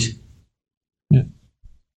 indeed. Yeah.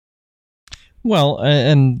 Well,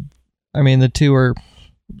 and I mean, the two are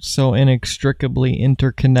so inextricably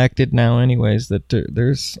interconnected now anyways that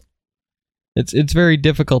it's very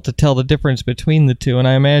difficult to tell the difference between the two, and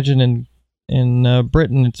I imagine in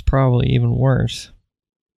Britain it's probably even worse.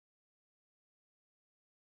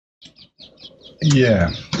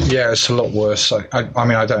 Yeah, it's a lot worse. I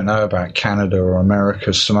mean, I don't know about Canada or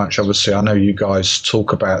America so much. Obviously, I know you guys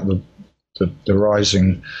talk about the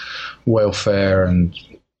rising welfare and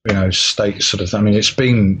state sort of. I mean, it's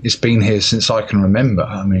been here since I can remember.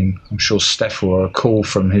 I mean, I'm sure Steph will recall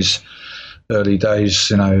from his early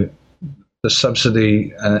days. The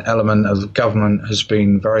subsidy element of government has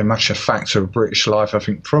been very much a factor of British life. I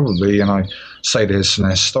think probably, and I say this in a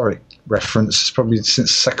historic reference, it's probably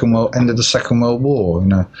since end of the Second World War.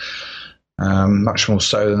 Much more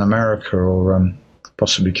so than America or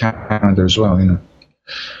possibly Canada as well.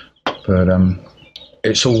 But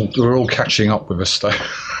we're all catching up with us though.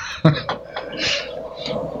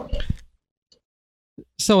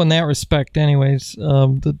 So in that respect, anyways,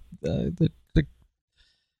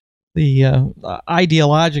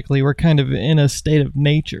 ideologically, we're kind of in a state of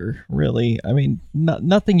nature, really. I mean,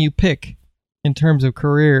 nothing you pick in terms of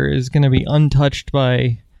career is going to be untouched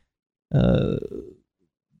by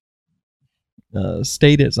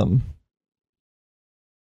statism.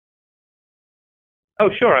 Oh,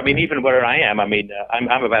 sure. I mean, even where I am, I'm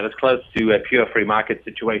about as close to a pure free market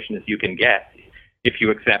situation as you can get if you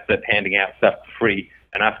accept that handing out stuff for free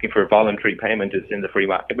and asking for a voluntary payment is in the free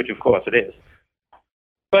market, which of course it is.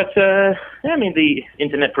 But, the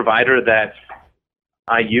internet provider that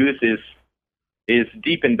I use is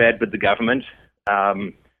deep in bed with the government.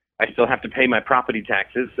 I still have to pay my property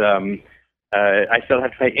taxes. I still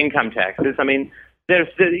have to pay income taxes. I mean, there's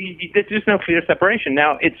no clear separation.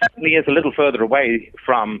 Now, it certainly is a little further away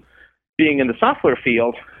from being in the software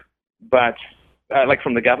field, but like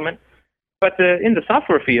from the government. But in the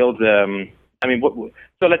software field, so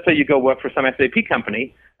let's say you go work for some SAP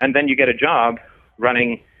company, and then you get a job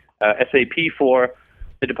running SAP for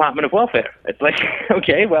the Department of Welfare. It's like,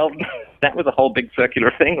 okay, well, that was a whole big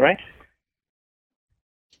circular thing, right?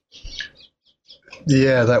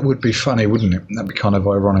 Yeah, that would be funny, wouldn't it? That'd be kind of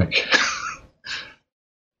ironic.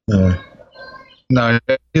 No,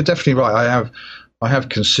 you're definitely right. I have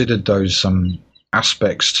considered those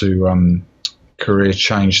aspects to career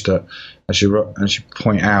change that, as you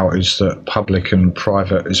point out, is that public and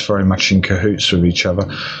private is very much in cahoots with each other,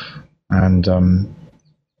 and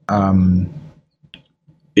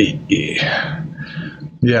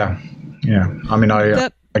yeah. I mean, I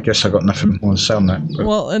guess I got nothing more to say on that. But.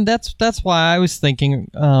 Well, and that's why I was thinking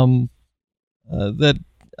that,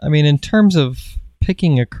 I mean, in terms of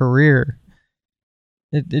picking a career,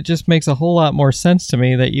 it just makes a whole lot more sense to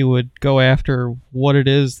me that you would go after what it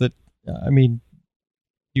is that,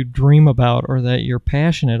 you dream about or that you're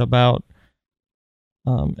passionate about,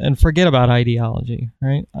 and forget about ideology,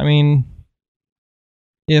 right? I mean,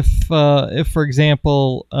 if for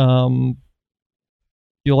example,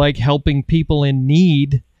 you like helping people in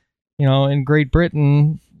need, in Great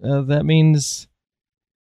Britain, that means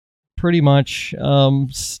pretty much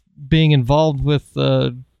being involved with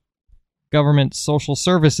government social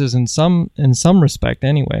services in some respect,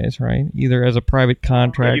 anyways, right? Either as a private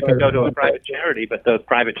contractor. You can go to a private charity, but those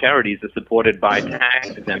private charities are supported by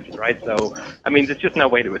tax exemption, right? So, I mean, there's just no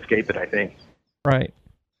way to escape it, I think. Right.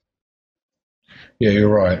 Yeah, you're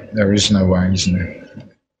right. There is no way, isn't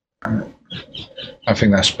there? I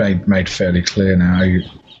think that's made fairly clear now.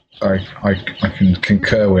 I can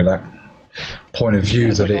concur with that point of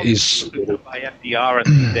view that it is. By FDR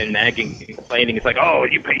and they're nagging, complaining. It's like, oh,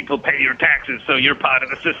 you people pay your taxes, so you're part of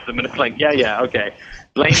the system. And it's like, yeah, okay.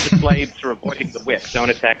 Blame the slaves for avoiding the whip. Don't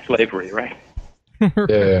attack slavery, right?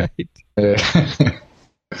 Yeah.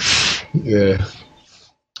 Yeah.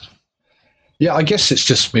 Yeah, I guess it's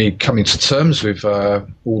just me coming to terms with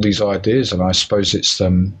all these ideas, and I suppose it's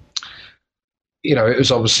it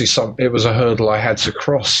was obviously it was a hurdle I had to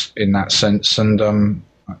cross in that sense, and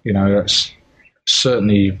that's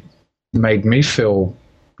certainly made me feel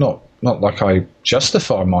not like I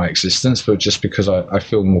justify my existence, but just because I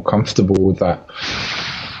feel more comfortable with that.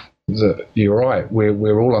 That you're right,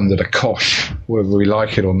 we're all under the cosh, whether we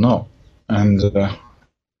like it or not, and that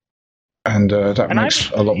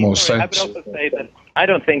makes a lot more sense. I would also say that I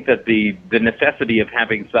don't think that the necessity of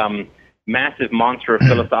having some massive monster of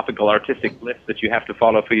philosophical artistic bliss that you have to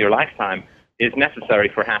follow for your lifetime is necessary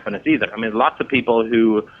for happiness either. I mean, lots of people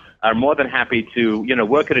who are more than happy to,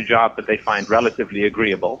 work at a job that they find relatively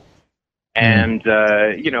agreeable. And,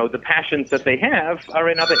 the passions that they have are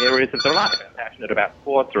in other areas of their life. They're passionate about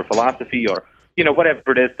sports or philosophy or,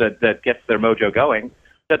 whatever it is that gets their mojo going,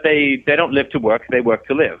 that they don't live to work, they work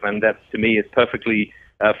to live. And that, to me, is perfectly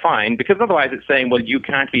fine, because otherwise it's saying, well, you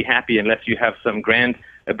can't be happy unless you have some grand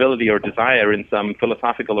ability or desire in some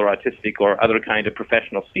philosophical or artistic or other kind of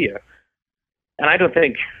professional sphere. And I don't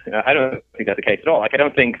think that's the case at all. Like, I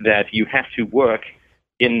don't think that you have to work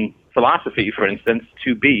in philosophy, for instance,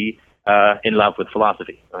 to be in love with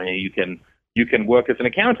philosophy. I mean, you can work as an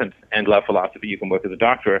accountant and love philosophy. You can work as a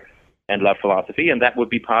doctor and love philosophy, and that would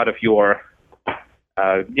be part of your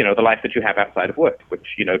the life that you have outside of work, which,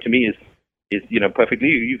 to me is perfectly,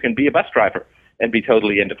 you can be a bus driver and be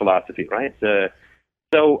totally into philosophy, right?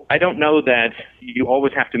 So I don't know that you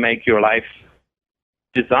always have to make your life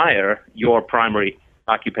desire your primary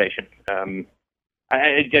occupation.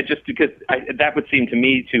 Just because that would seem to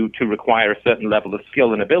me to require a certain level of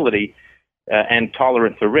skill and ability and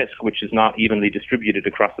tolerance for risk, which is not evenly distributed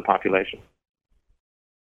across the population.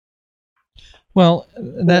 Well,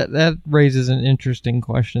 that raises an interesting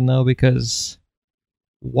question, though, because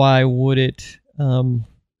why would it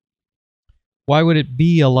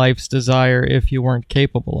be a life's desire if you weren't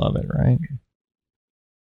capable of it, right?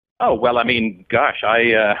 Oh, well, I mean, gosh,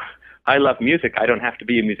 I love music. I don't have to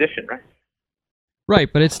be a musician, right?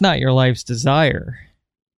 Right, but it's not your life's desire.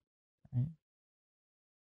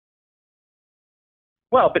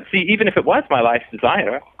 Well, but see, even if it was my life's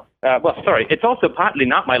desire, it's also partly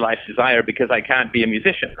not my life's desire because I can't be a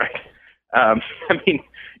musician, right? I mean,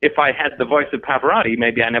 if I had the voice of Pavarotti,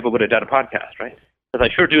 maybe I never would have done a podcast, right? Because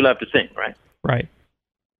I sure do love to sing, right? Right.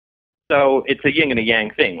 So it's a yin and a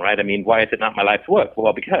yang thing, right? I mean, why is it not my life's work?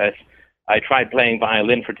 Well, because I tried playing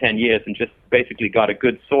violin for 10 years and just basically got a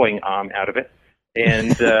good sewing arm out of it. And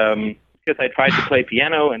because I tried to play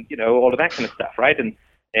piano and, all of that kind of stuff, right?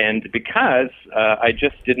 And because I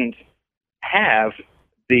just didn't have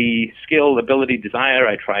the skill, ability, desire,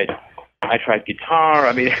 I tried guitar.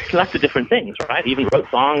 I mean, lots of different things, right? Even wrote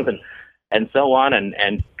songs and so on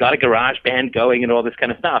and got a garage band going and all this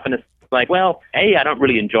kind of stuff. And it's like, well, A, I don't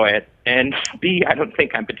really enjoy it. And B, I don't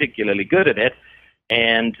think I'm particularly good at it.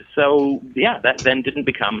 And so, yeah, that then didn't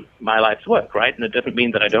become my life's work, right? And it doesn't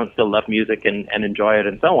mean that I don't still love music and enjoy it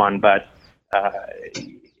and so on, but,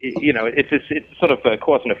 it's sort of a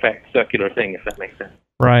cause and effect circular thing, if that makes sense.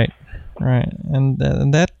 Right. And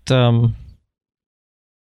that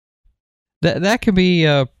could be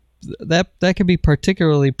that could be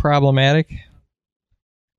particularly problematic.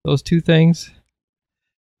 Those two things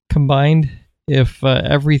combined, if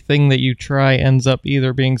everything that you try ends up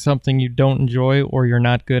either being something you don't enjoy or you're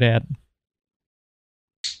not good at.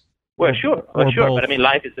 Well, sure. Both. But I mean,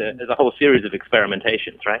 life is a whole series of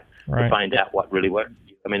experimentations, right? Right. To find out what really works.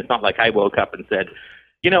 I mean, it's not like I woke up and said,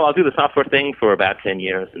 I'll do the software thing for about 10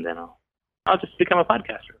 years and then I'll just become a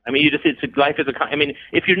podcaster. I mean, life is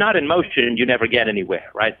if you're not in motion, you never get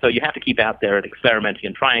anywhere, right? So you have to keep out there and experimenting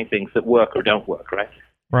and trying things that work or don't work, right?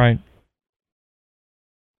 Right.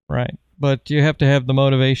 But you have to have the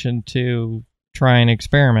motivation to try and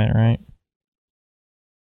experiment, right?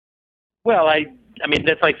 Well, I mean,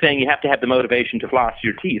 that's like saying you have to have the motivation to floss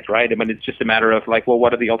your teeth, right? I mean, it's just a matter of like, well,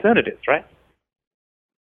 what are the alternatives, right?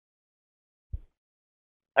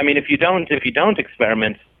 I mean, if you don't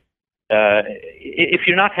experiment, if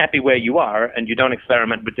you're not happy where you are and you don't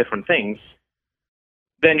experiment with different things,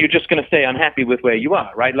 then you're just going to stay unhappy with where you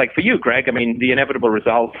are, right? Like for you, Greg, I mean, the inevitable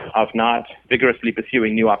result of not vigorously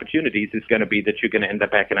pursuing new opportunities is going to be that you're going to end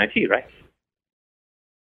up back in IT, right?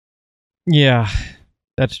 Yeah,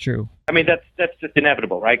 that's true. I mean, that's just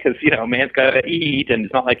inevitable, right? Because, man's got to eat, and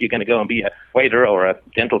it's not like you're going to go and be a waiter or a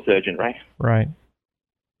dental surgeon, right? Right.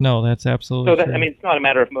 No, that's absolutely true. I mean, it's not a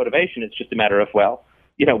matter of motivation. It's just a matter of, well,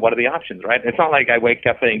 what are the options, right? It's not like I wake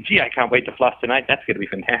up saying, gee, I can't wait to floss tonight. That's going to be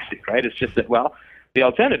fantastic, right? It's just that, well, the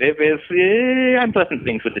alternative is unpleasant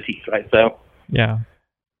things with the teeth, right? So yeah.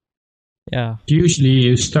 Usually,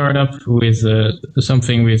 you start up with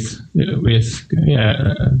something with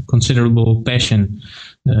considerable passion,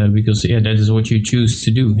 because that is what you choose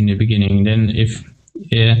to do in the beginning. Then, if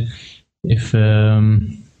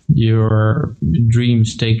your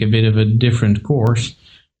dreams take a bit of a different course,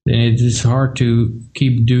 then it is hard to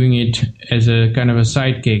keep doing it as a kind of a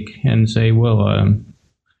sidekick and say, well,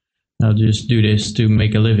 I'll just do this to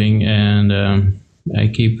make a living, and I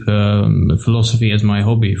keep philosophy as my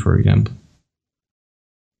hobby, for example.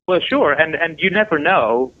 Well, sure, and you never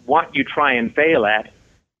know what you try and fail at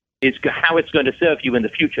is how it's going to serve you in the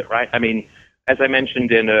future, right? I mean, as I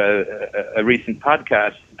mentioned in a recent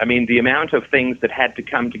podcast, I mean, the amount of things that had to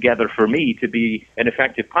come together for me to be an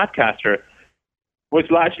effective podcaster was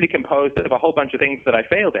largely composed of a whole bunch of things that I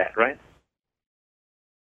failed at, right?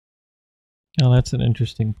 Oh, that's an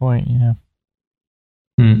interesting point, yeah.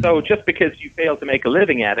 So just because you failed to make a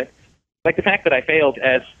living at it, like the fact that I failed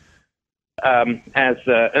as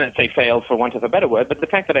let's say failed for want of a better word, but the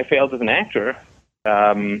fact that I failed as an actor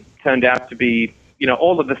turned out to be,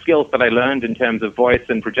 all of the skills that I learned in terms of voice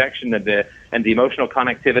and projection and the emotional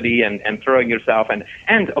connectivity and throwing yourself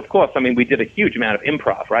and of course, I mean, we did a huge amount of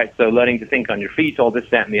improv, right? So learning to think on your feet, all this,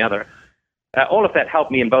 that, and the other. All of that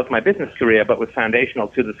helped me in both my business career, but was foundational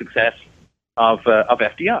to the success of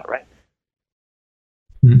FDR, right?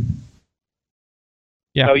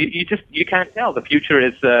 Yeah. So you can't tell. The future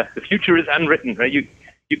is unwritten, right? You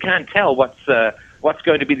can't tell what's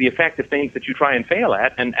going to be the effect of things that you try and fail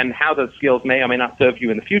at, and how those skills may or may not serve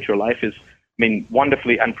you in the future. Life is,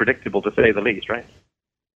 wonderfully unpredictable, to say the least, right?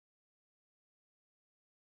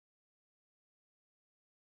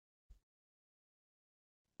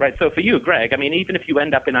 Right. So for you, Greg, even if you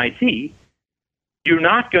end up in IT, you're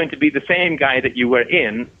not going to be the same guy that you were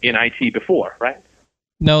in IT before, right?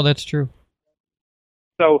 No, that's true.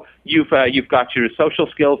 So you've got your social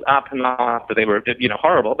skills up, and not that they were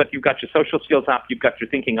horrible, but you've got your social skills up. You've got your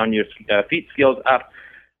thinking on your feet skills up.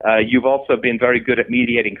 You've also been very good at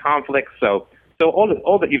mediating conflicts. So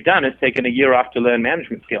all that you've done is taken a year off to learn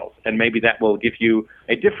management skills, and maybe that will give you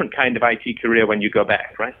a different kind of IT career when you go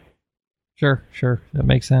back, right? Sure. That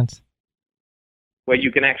makes sense. Where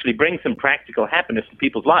you can actually bring some practical happiness to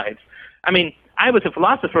people's lives. I was a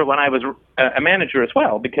philosopher when I was a manager as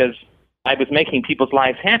well, because I was making people's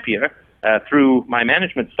lives happier through my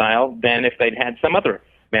management style than if they'd had some other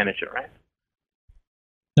manager, right?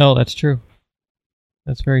 No, that's true.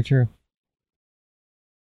 That's very true.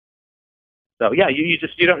 So yeah, you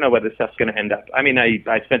don't know where this stuff's going to end up.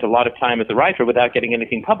 I spent a lot of time as a writer without getting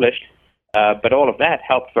anything published, but all of that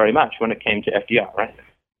helped very much when it came to FDR, right?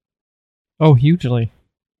 Oh, hugely.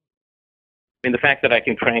 The fact that I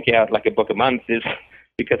can crank out like a book a month is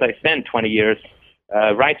because I spent 20 years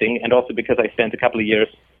writing, and also because I spent a couple of years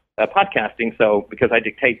podcasting. So because I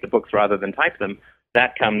dictate the books rather than type them,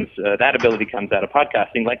 that ability comes out of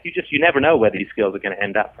podcasting. Like you never know where these skills are going to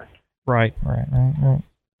end up. Right.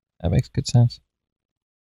 That makes good sense.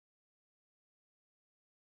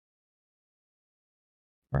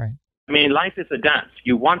 Right. Life is a dance.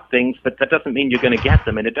 You want things, but that doesn't mean you're going to get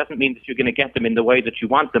them, and it doesn't mean that you're going to get them in the way that you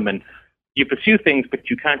want them. And you pursue things, but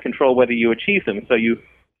you can't control whether you achieve them. So you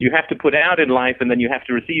have to put out in life, and then you have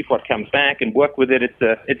to receive what comes back and work with it. It's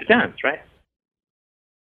a dance, right?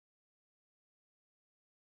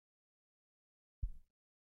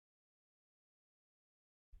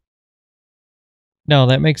 No,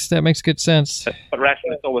 that makes good sense. That's what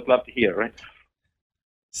rationalists always love to hear, right?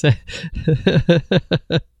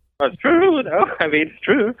 Well, it's true, though. It's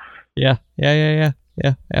true. Yeah,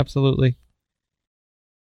 absolutely.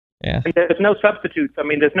 Yeah. And there's no substitutes.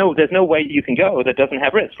 There's no way you can go that doesn't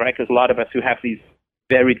have risk, right? Because a lot of us who have these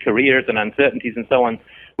varied careers and uncertainties and so on,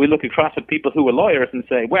 we look across at people who were lawyers and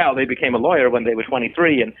say, well, they became a lawyer when they were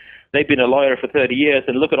 23, and they've been a lawyer for 30 years,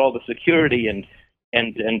 and look at all the security and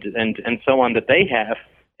so on that they have.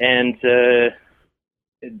 And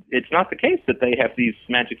it's not the case that they have these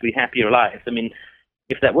magically happier lives.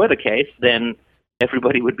 If that were the case, then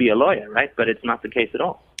everybody would be a lawyer, right? But it's not the case at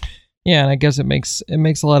all. Yeah, and I guess it makes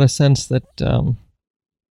a lot of sense that. They're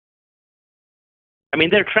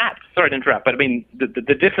trapped. Sorry to interrupt, but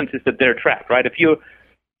the difference is that they're trapped, right? If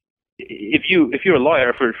you're a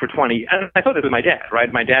lawyer for 20, I thought this was my dad,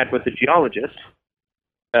 right? My dad was a geologist,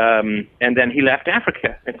 and then he left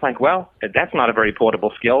Africa. It's like, well, that's not a very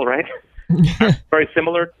portable skill, right? Very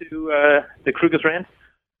similar to the Kruger's Rand,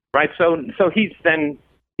 right? So he's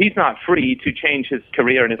not free to change his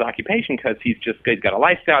career and his occupation because he's got a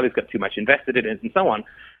lifestyle, he's got too much invested in it, and so on.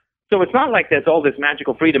 So it's not like there's all this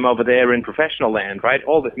magical freedom over there in professional land, right?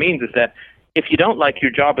 All this means is that if you don't like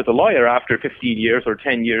your job as a lawyer after 15 years or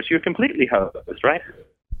 10 years, you're completely hopeless, right?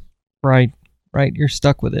 Right. You're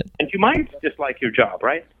stuck with it. And you might dislike your job,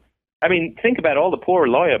 right? Think about all the poor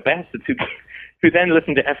lawyer bastards who then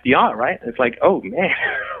listen to FDR, right? It's like, oh, man,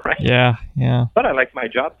 right? Yeah. But I like my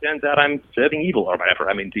job. Turns out I'm serving evil or whatever,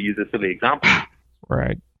 to use a silly example.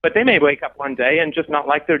 Right. But they may wake up one day and just not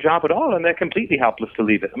like their job at all, and they're completely helpless to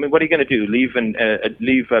leave it. What are you going to do? Leave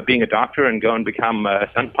being a doctor and go and become a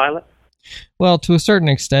stunt pilot? Well, to a certain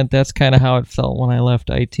extent, that's kind of how it felt when I left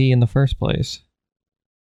IT in the first place.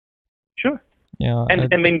 Sure. Yeah. And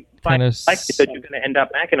likely that you're going to end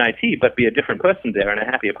up back in IT, but be a different person there and a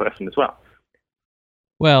happier person as well.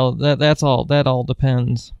 Well, that all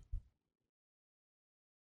depends.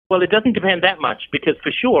 Well, it doesn't depend that much, because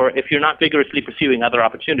for sure, if you're not vigorously pursuing other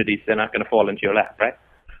opportunities, they're not going to fall into your lap, right?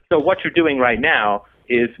 So what you're doing right now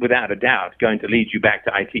is, without a doubt, going to lead you back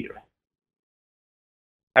to IT,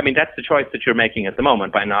 right? That's the choice that you're making at the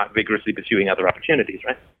moment by not vigorously pursuing other opportunities,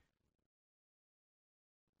 right?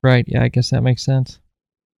 Right, yeah, I guess that makes sense.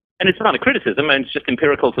 And it's not a criticism, and it's just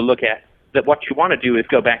empirical to look at that what you want to do is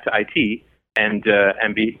go back to IT and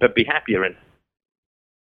be happier in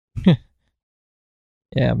it.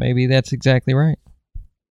 Yeah, maybe that's exactly right.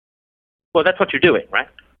 Well, that's what you're doing, right?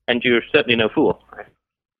 And you're certainly no fool, right?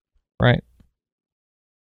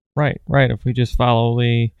 Right. Right. If we just follow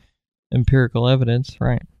the empirical evidence,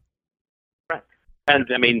 right? Right. And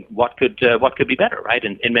I mean, what could be better, right?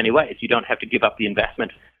 In many ways, you don't have to give up the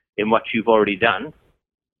investment in what you've already done,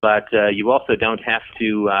 but you also don't have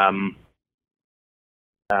to.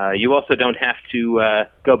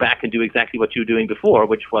 Go back and do exactly what you were doing before,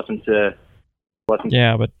 which wasn't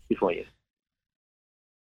but before you.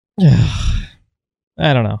 Yeah,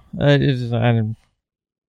 I don't know.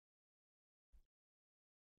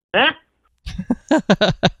 Huh?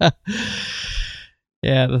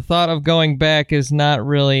 Yeah, the thought of going back is not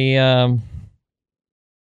really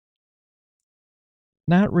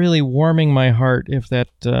warming my heart, if that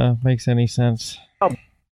makes any sense. Oh,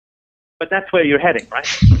 but that's where you're heading, right?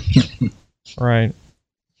 Right.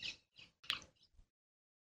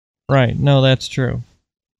 Right. No, that's true.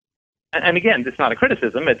 And again, it's not a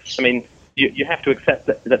criticism. You have to accept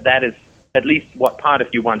that is at least what part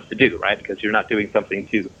of you wants to do, right? Because you're not doing something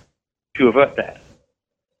to avert that.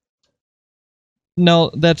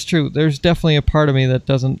 No, that's true. There's definitely a part of me that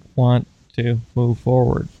doesn't want to move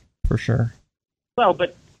forward, for sure. Well,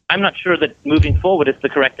 but I'm not sure that moving forward is the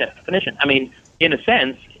correct definition. I mean, in a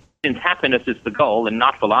sense, since happiness is the goal and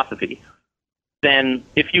not philosophy, then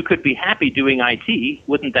if you could be happy doing IT,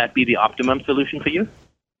 wouldn't that be the optimum solution for you?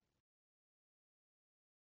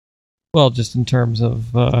 Well, just in terms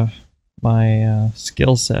of my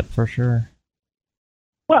skill set, for sure.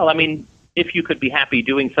 Well, I mean, if you could be happy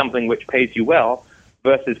doing something which pays you well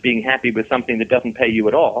versus being happy with something that doesn't pay you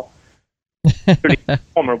at all, the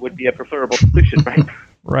former would be a preferable solution,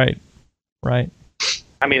 right? Right.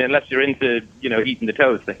 I mean, unless you're into, eating the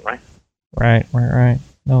toes thing, right? Right.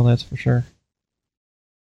 No, that's for sure.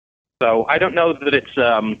 So I don't know that it's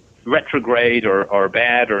retrograde or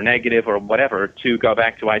bad or negative or whatever to go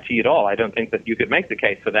back to IT at all. I don't think that you could make the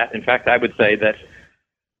case for that. In fact, I would say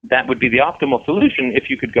that would be the optimal solution if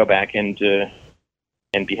you could go back and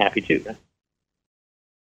be happy too.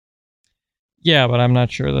 Yeah, but I'm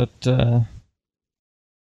not sure that...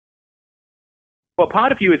 Well,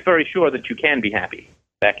 part of you is very sure that you can be happy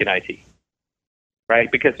back in IT,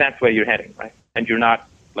 right? Because that's where you're heading, right? And you're not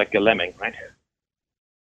like a lemming, right?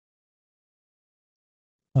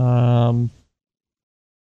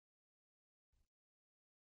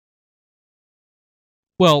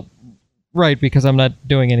 Well, right, because I'm not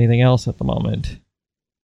doing anything else at the moment.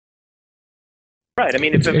 Right. I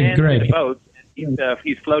mean, if a man's in a boat,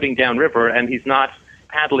 he's floating downriver and he's not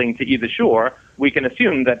paddling to either shore, we can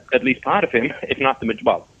assume that at least part of him, if not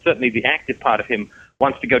certainly the active part of him,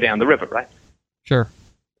 wants to go down the river, right? Sure,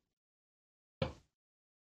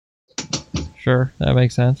 that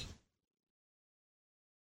makes sense.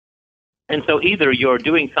 And so either you're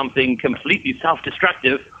doing something completely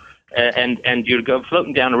self-destructive and you're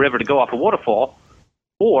floating down a river to go off a waterfall,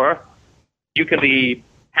 or you can be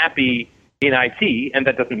happy in IT, and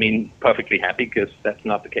that doesn't mean perfectly happy because that's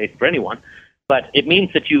not the case for anyone, but it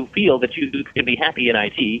means that you feel that you can be happy in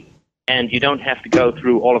IT and you don't have to go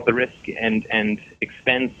through all of the risk and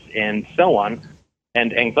expense and so on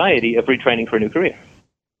and anxiety of retraining for a new career.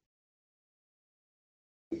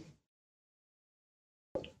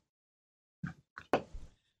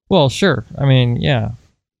 Well, sure. I mean, yeah.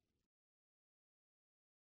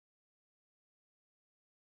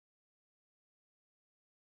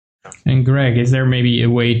 And Greg, is there maybe a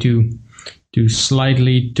way to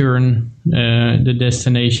slightly turn the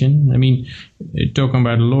destination? I mean, talking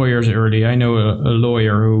about lawyers earlier, I know a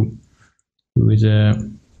lawyer who is a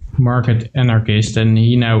market anarchist, and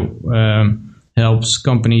he now helps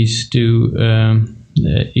companies to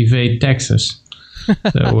evade taxes.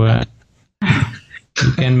 So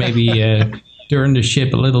you can maybe turn the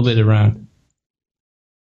ship a little bit around.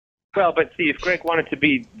 Well, but see, if Greg wanted to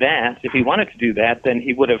be that, if he wanted to do that, then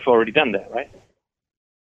he would have already done that, right?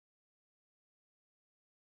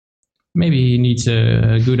 Maybe he needs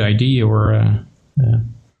a good idea or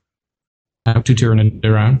how to turn it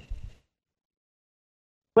around.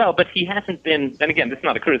 Well, but he hasn't been, and again, this is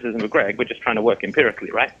not a criticism of Greg, we're just trying to work empirically,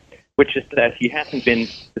 right? Which is that he hasn't been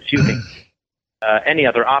pursuing any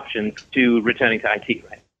other options to returning to IT,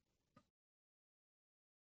 right?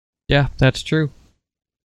 Yeah, that's true.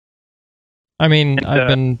 I mean, and,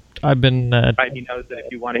 I've been. Right, he knows that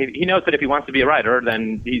if he wants to be a writer,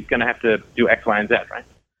 then he's going to have to do X, Y, and Z, right?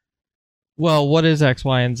 Well, what is X,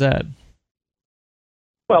 Y, and Z?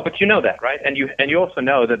 Well, but you know that, right? And you also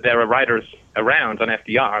know that there are writers around on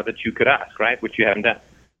FDR that you could ask, right? Which you haven't done.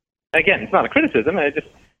 Again, it's not a criticism. It's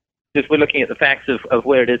just we're looking at the facts of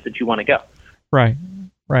where it is that you want to go. Right.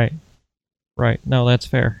 No, that's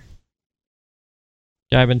fair.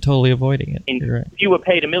 Yeah, I've been totally avoiding it. You're right. If you were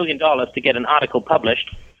paid $1 million to get an article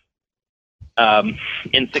published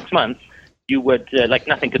in 6 months, you would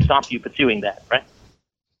nothing could stop you pursuing that, right?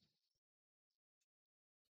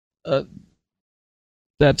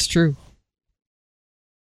 That's true.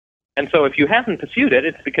 And so if you haven't pursued it,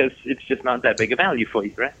 it's because it's just not that big a value for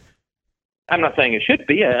you, right? I'm not saying it should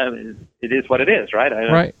be. It is what it is, right?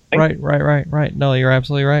 Right. No, you're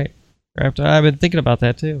absolutely right. I've been thinking about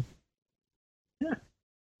that too.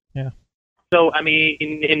 Yeah. So, I mean,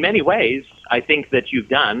 in many ways, I think that you've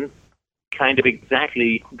done kind of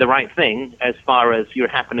exactly the right thing as far as your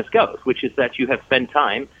happiness goes, which is that you have spent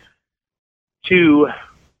time to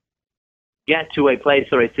get to a place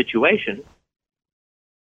or a situation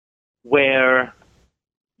where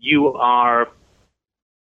you are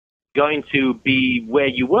going to be where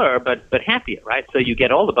you were, but happier, right? So you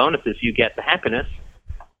get all the bonuses, you get the happiness,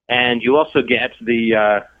 and you also get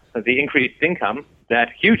the increased income, that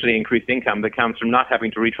hugely increased income that comes from not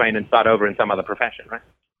having to retrain and start over in some other profession, right?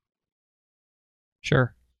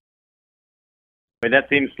 Sure. I mean, that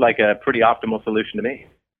seems like a pretty optimal solution to me.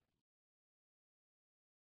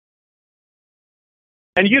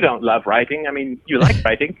 And you don't love writing. I mean, you like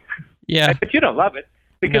writing. Yeah. But you don't love it.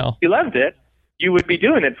 Because if you loved it, you would be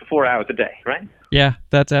doing it for 4 hours a day, right? Yeah,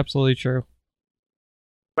 that's absolutely true.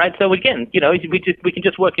 Right. So again, we can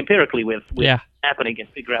just work empirically with happening and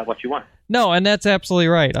figure out what you want. No, and that's absolutely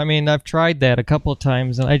right. I mean, I've tried that a couple of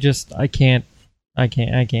times, and I can't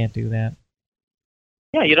do that.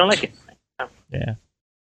 Yeah, you don't like it. No. Yeah.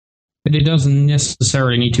 But it doesn't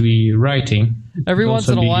necessarily need to be writing. Every once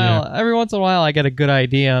in a while, I get a good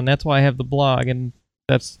idea, and that's why I have the blog, and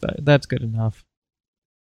that's good enough.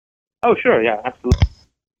 Oh, sure, yeah, absolutely.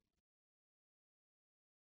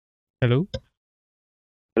 Hello?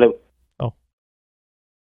 Hello. Oh.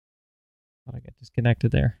 Thought I got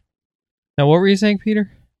disconnected there. Now, what were you saying,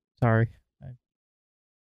 Peter? Sorry.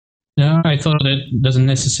 No, I thought it doesn't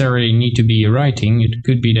necessarily need to be writing. It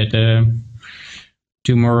could be that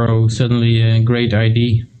tomorrow suddenly a great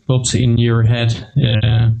idea pops in your head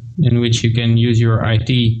in which you can use your IT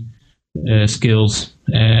skills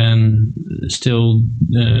and still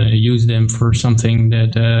use them for something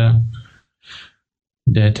that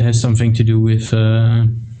has something to do with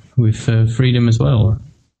freedom as well.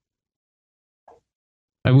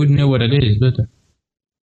 I wouldn't know what it is, but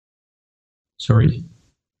sorry.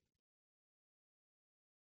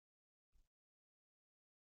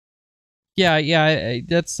 Yeah,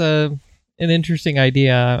 that's an interesting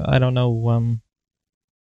idea. I don't know.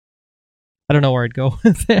 I don't know where I'd go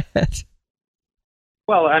with that.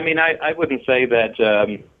 Well, I mean, I wouldn't say that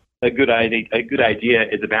a good idea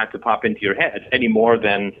is about to pop into your head any more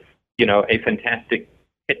than a fantastic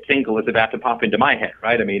hit single is about to pop into my head,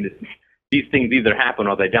 right? I mean, these things either happen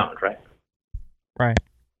or they don't, right? Right.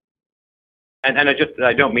 And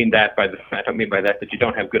I don't mean that that you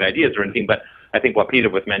don't have good ideas or anything, but I think what Peter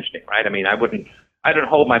was mentioning, right? I mean, I don't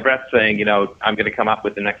hold my breath saying, I'm going to come up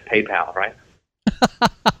with the next PayPal, right?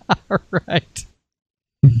 Right.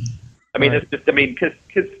 I mean, right. It's just, because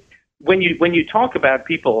when you talk about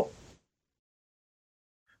people,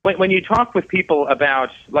 when you talk with people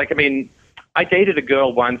about, I dated a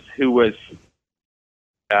girl once who was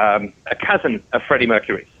a cousin of Freddie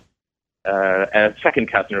Mercury's, a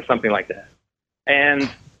second cousin or something like that. And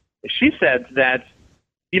she said that,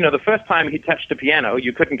 the first time he touched the piano,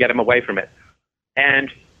 you couldn't get him away from it.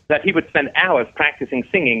 And that he would spend hours practicing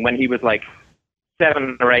singing when he was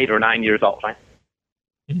 7 or 8 or 9 years old, right?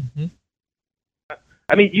 Mm-hmm.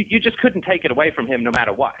 I mean, you just couldn't take it away from him no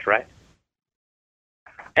matter what, right?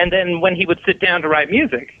 And then when he would sit down to write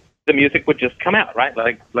music, the music would just come out, right?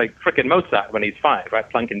 Like frickin' Mozart when he's 5, right?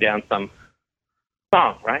 Plunking down some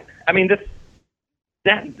song, right? I mean,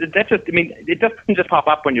 it doesn't just pop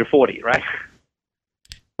up when you're 40, right?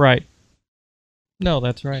 Right. No,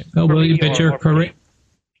 that's right. Well, but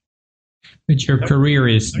your career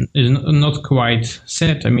is not quite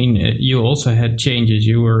set. I mean, you also had changes.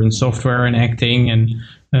 You were in software and acting, and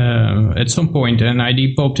at some point an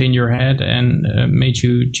idea popped in your head and made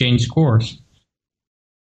you change course.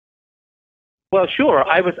 Well, sure.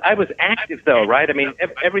 I was active, though, right? I mean,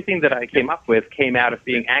 everything that I came up with came out of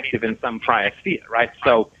being active in some prior sphere, right?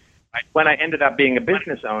 So when I ended up being a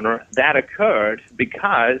business owner, that occurred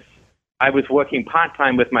because I was working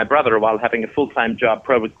part-time with my brother while having a full-time job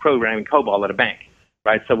programming COBOL at a bank,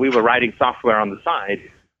 right? So we were writing software on the side,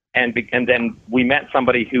 and then we met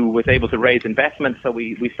somebody who was able to raise investments, so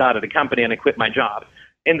we started a company, and I quit my job.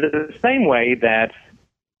 In the same way that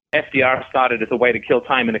FDR started as a way to kill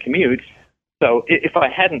time in a commute, so if I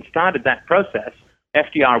hadn't started that process,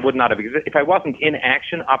 FDR would not have existed. If I wasn't in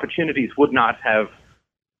action, opportunities would not have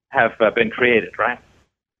been created, right?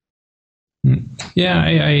 Yeah,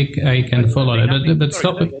 I can follow that, but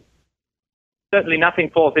stop it. Certainly nothing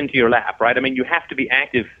falls into your lap, right? I mean, you have to be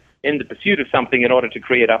active in the pursuit of something in order to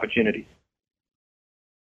create opportunities.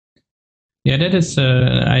 Yeah, that is,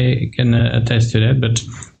 I can attest to that. But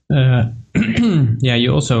yeah,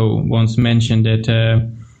 you also once mentioned that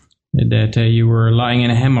you were lying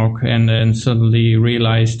in a hammock and then suddenly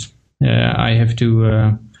realized I have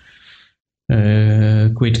to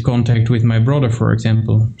quit contact with my brother, for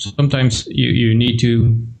example. Sometimes you need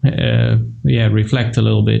to reflect a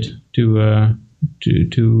little bit to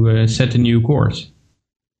set a new course.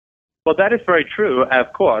 Well, that is very true,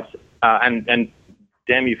 of course, and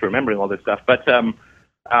damn you for remembering all this stuff. But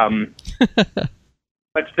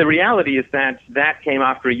but the reality is that came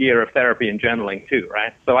after a year of therapy and journaling too,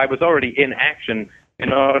 right? So I was already in action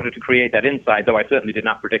in order to create that insight, though I certainly did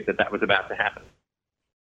not predict that was about to happen.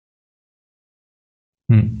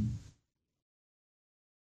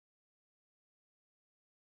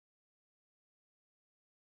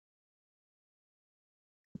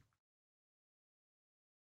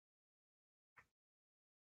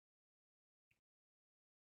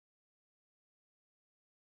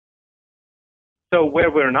 So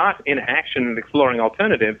where we're not in action and exploring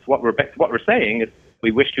alternatives, what we're saying is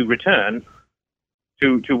we wish to return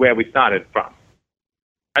to where we started from.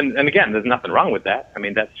 And again, there's nothing wrong with that. I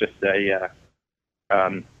mean, that's just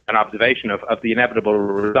an observation of the inevitable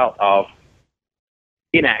result of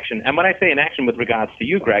inaction. And when I say inaction with regards to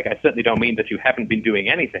you, Greg, I certainly don't mean that you haven't been doing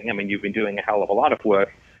anything. I mean, you've been doing a hell of a lot of work,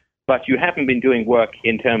 but you haven't been doing work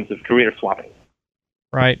in terms of career swapping.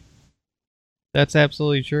 Right. That's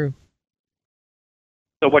absolutely true.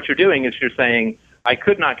 So what you're doing is you're saying, I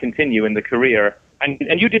could not continue in the career, and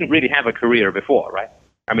you didn't really have a career before, right?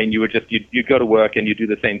 I mean, you were just, you'd go to work and you do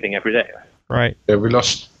the same thing every day. Right. Yeah, we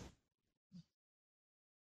lost.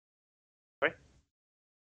 Right?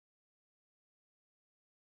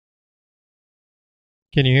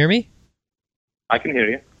 Can you hear me? I can hear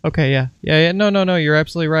you. Okay, yeah. No, you're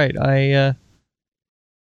absolutely right.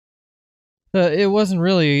 It wasn't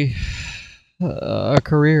really a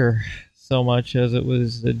career so much as it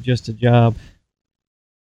was just a job.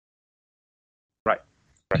 Right.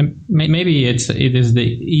 And maybe it is the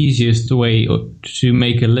easiest way to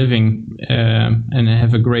make a living and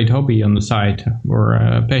have a great hobby on the side or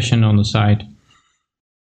a passion on the side.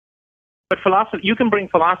 But philosophy, you can bring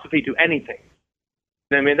philosophy to anything.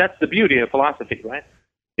 I mean, that's the beauty of philosophy, right?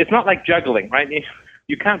 It's not like juggling, right?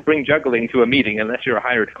 You can't bring juggling to a meeting unless you're a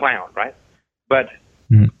hired clown, right? But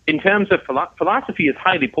in terms of philosophy is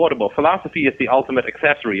highly portable. Philosophy is the ultimate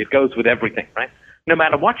accessory. It goes with everything, right? No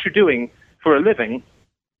matter what you're doing for a living,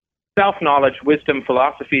 self-knowledge, wisdom,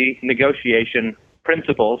 philosophy, negotiation,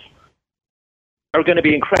 principles are going to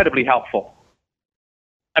be incredibly helpful.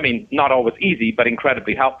 I mean, not always easy, but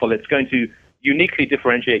incredibly helpful. It's going to uniquely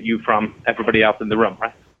differentiate you from everybody else in the room,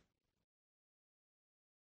 right?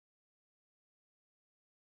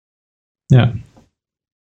 Yeah.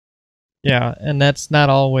 Yeah, and that's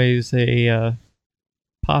not always a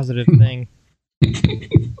positive thing.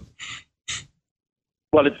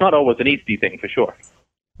 Well, it's not always an easy thing, for sure.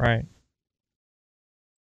 Right.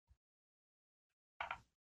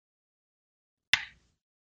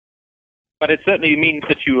 But it certainly means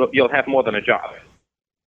that you'll have more than a job.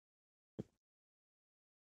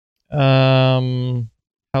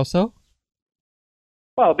 How so?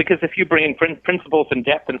 Well, because if you bring in principles and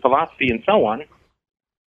depth and philosophy and so on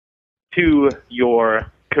to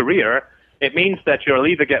your career, it means that you'll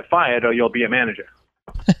either get fired or you'll be a manager.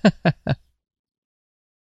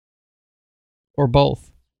 Or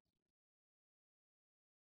both.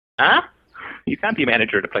 Huh? You can't be a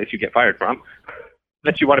manager at a place you get fired from.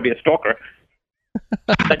 Unless you want to be a stalker.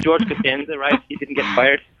 That George Costanza, right? He didn't get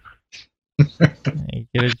fired. You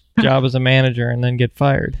get a job as a manager and then get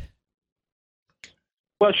fired.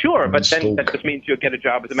 Well, sure, but then that just means you'll get a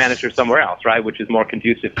job as a manager somewhere else, right? Which is more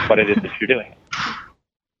conducive to what it is that you're doing.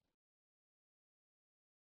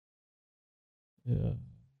 Yeah.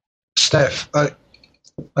 Steph, I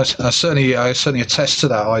certainly attest to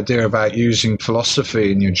that idea about using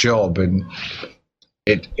philosophy in your job, and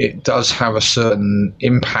it does have a certain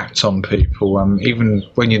impact on people. Even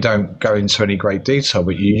when you don't go into any great detail,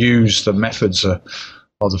 but you use the methods of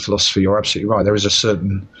the philosophy, you're absolutely right. There is a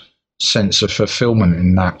certain sense of fulfillment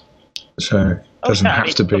in that. So it doesn't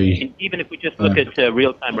have to be. Even if we just look at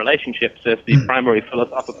real-time relationships as the primary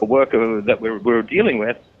philosophical work that we're dealing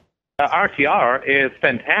with, RTR is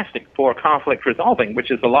fantastic for conflict resolving, which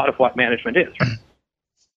is a lot of what management is. Right?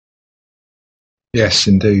 Yes,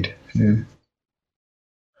 indeed. Yeah.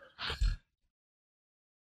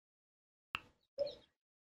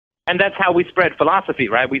 And that's how we spread philosophy,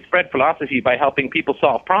 right? We spread philosophy by helping people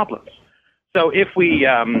solve problems. So if we're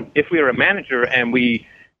a manager and we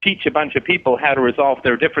teach a bunch of people how to resolve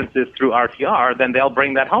their differences through RTR, then they'll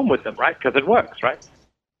bring that home with them, right? Because it works, right?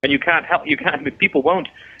 And people won't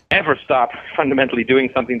ever stop fundamentally doing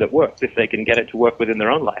something that works if they can get it to work within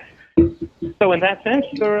their own life. So in that sense,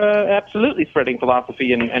 you're absolutely spreading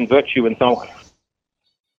philosophy and virtue and so on.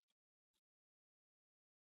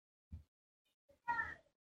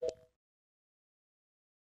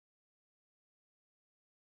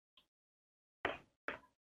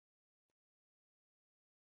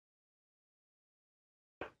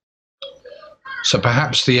 So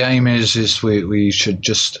perhaps the aim is we should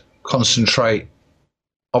just concentrate.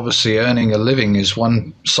 Obviously, earning a living is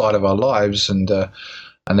one side of our lives, and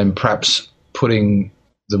then perhaps putting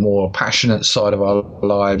the more passionate side of our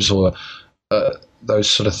lives, or those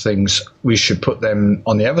sort of things, we should put them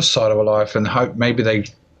on the other side of our life, and hope maybe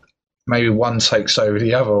one takes over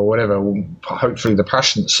the other, or whatever. Hopefully, the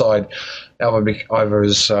passionate side, either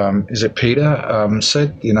as is it Peter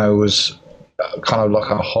said, was kind of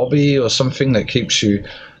like a hobby or something that keeps you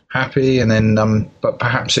happy, and then but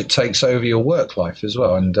perhaps it takes over your work life as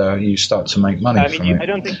well, and you start to make money from it. I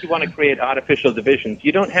don't think you want to create artificial divisions.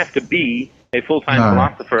 You don't have to be a full-time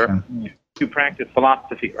philosopher to practice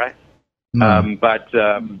philosophy, right? No. But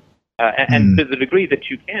to the degree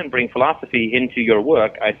that you can bring philosophy into your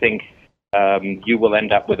work, I think you will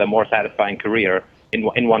end up with a more satisfying career in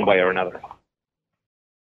one way or another.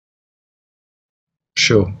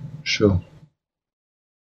 Sure.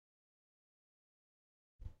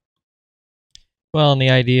 Well, and the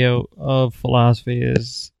idea of philosophy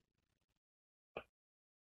is,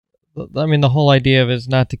 the whole idea of it is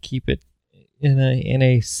not to keep it in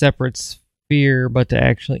a separate sphere, but to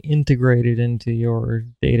actually integrate it into your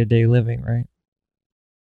day-to-day living, right?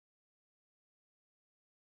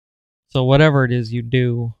 So whatever it is you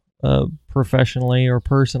do, professionally or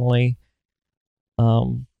personally,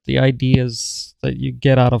 the ideas that you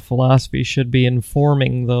get out of philosophy should be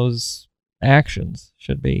informing those actions,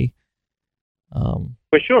 should be...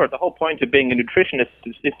 For sure, the whole point of being a nutritionist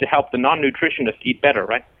is to help the non-nutritionist eat better,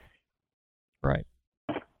 right?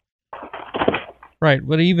 Right,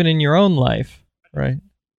 but even in your own life, right?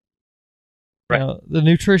 Right. The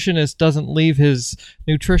nutritionist doesn't leave his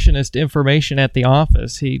nutritionist information at the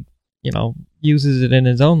office. He, uses it in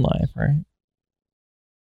his own life, right?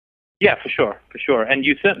 Yeah, for sure. And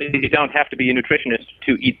you certainly don't have to be a nutritionist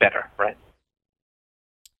to eat better, right?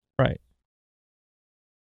 Right.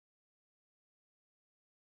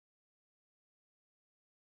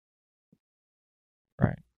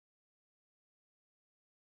 Right.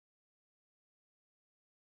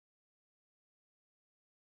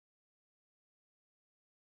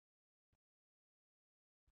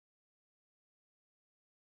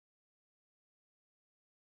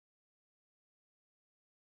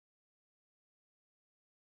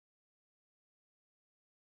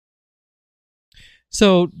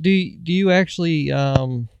 So, do you actually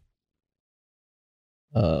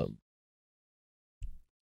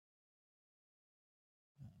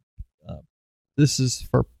this is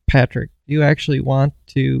for Patrick. Did you actually want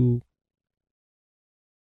to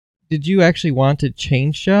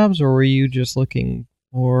change jobs, or were you just looking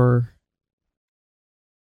for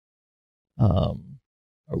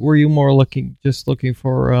were you more looking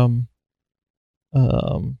for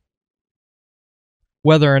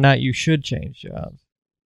whether or not you should change jobs?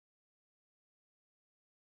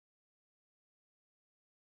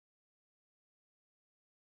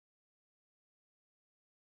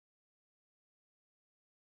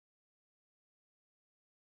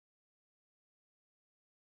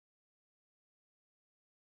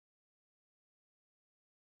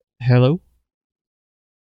 Hello?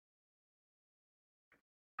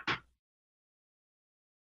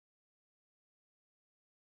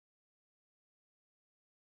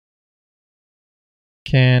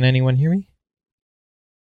 Can anyone hear me?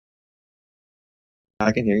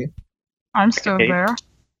 I can hear you. I'm still there.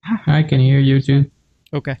 I can hear you too.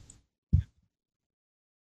 Okay.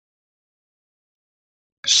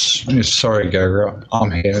 Sorry, Gabriel.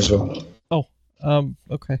 I'm here as well. Oh,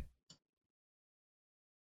 okay.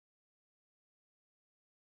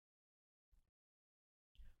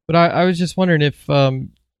 But I was just wondering if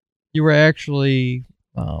you were actually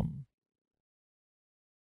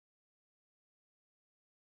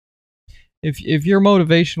if your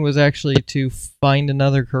motivation was actually to find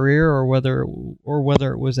another career, or whether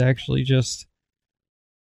it was actually just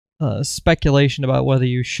speculation about whether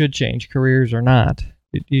you should change careers or not.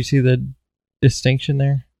 Do you see the distinction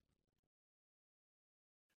there?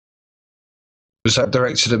 Was that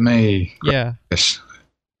directed at me? Yeah. Yes.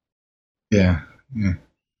 Yeah. Yeah.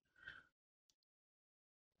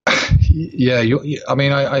 I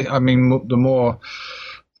mean, the more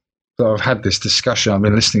that I've had this discussion, I've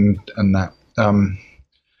been listening, and that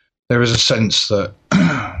there is a sense that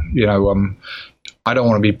I don't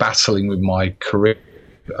want to be battling with my career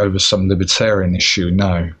over some libertarian issue.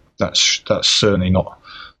 No, that's certainly not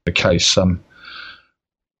the case.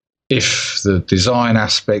 If the design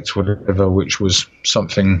aspect, whatever, which was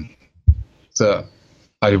something that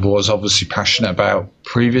I was obviously passionate about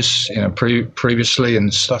previously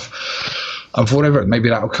and stuff, of whatever, maybe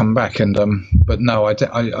that'll come back. And but no,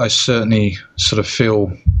 I certainly sort of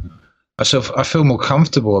feel I feel more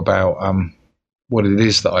comfortable about what it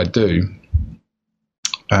is that I do,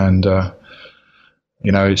 and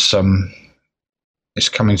it's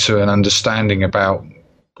coming to an understanding about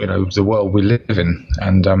the world we live in,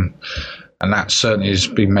 and that certainly has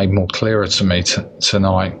been made more clearer to me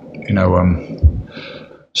tonight.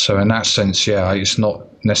 So in that sense, yeah, it's not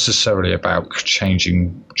necessarily about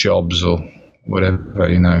changing jobs or whatever. I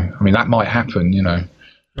mean, that might happen.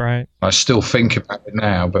 Right. I still think about it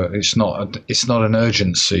now, but it's not an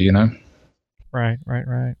urgency. Right.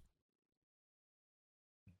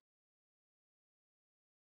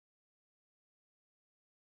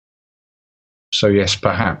 So yes,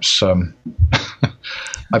 perhaps I've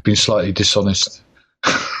been slightly dishonest.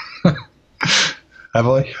 Have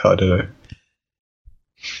I? I don't know.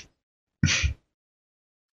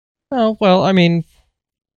 Oh, well, I mean,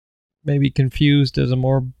 maybe confused is a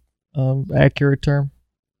more accurate term.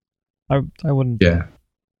 I wouldn't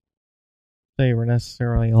say we're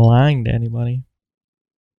necessarily lying to anybody.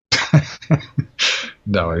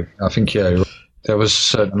 No, I think there was a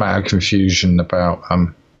certain amount of confusion about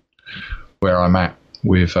where I'm at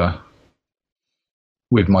with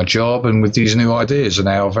my job and with these new ideas, and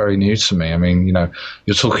they are very new to me. I mean,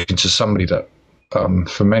 you're talking to somebody that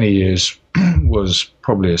for many years was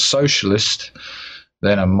probably a socialist,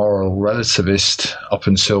 then a moral relativist, up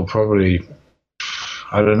until probably,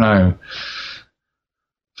 I don't know,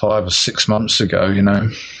 5 or 6 months ago,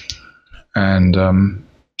 and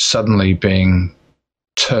suddenly being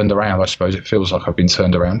turned around. I suppose it feels like I've been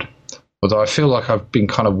turned around, although I feel like I've been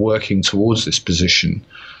kind of working towards this position,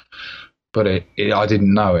 but I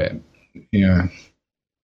didn't know it.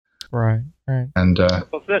 Right. And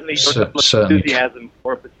well, certainly your level of enthusiasm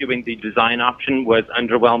for pursuing the design option was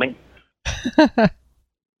underwhelming.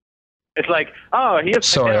 It's like, oh,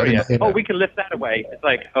 here's the area. Oh, we can lift that away. It's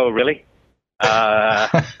like, oh, really?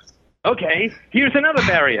 Okay, here's another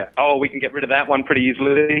barrier. Oh, we can get rid of that one pretty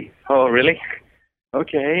easily. Oh, really?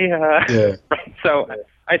 Okay. Yeah. Right. So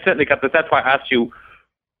I certainly got this. That's why I asked you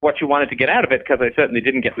what you wanted to get out of it, because I certainly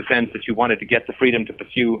didn't get the sense that you wanted to get the freedom to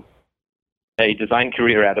pursue a design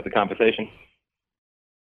career out of the conversation.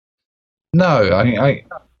 No, I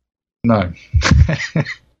no.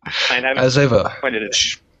 As ever.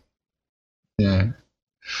 Yeah.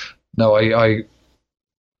 No, I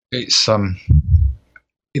it's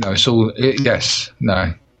it's all yes,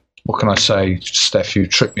 no. What can I say, Steph? You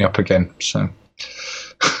tripped me up again. So,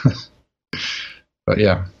 but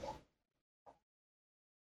yeah,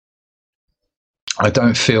 I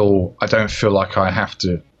don't feel like I have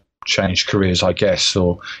to change careers, I guess,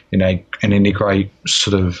 or in any great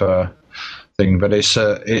sort of thing. But it's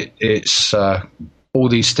all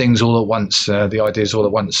these things all at once, the ideas all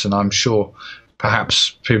at once, and I'm sure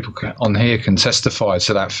perhaps people on here can testify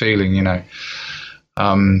to that feeling.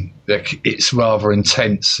 It's rather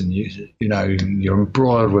intense, and you're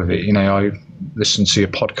embroiled with it. I listen to your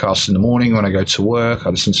podcast in the morning when I go to work.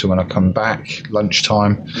 I listen to it when I come back,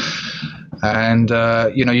 lunchtime, and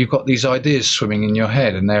you've got these ideas swimming in your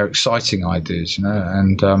head, and they're exciting ideas,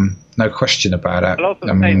 and no question about it.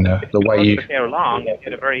 I mean, the way you hair long,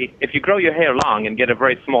 if you grow your hair long and get a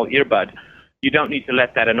very small earbud, you don't need to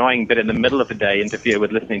let that annoying bit in the middle of the day interfere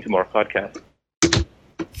with listening to more podcasts.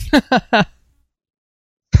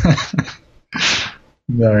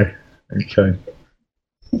 No. Okay.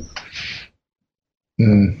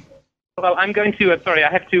 Well, I'm going to. Sorry,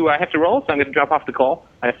 I have to roll, so I'm going to drop off the call.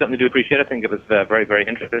 I certainly do appreciate it. I think it was very, very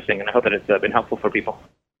interesting, and I hope that it's been helpful for people.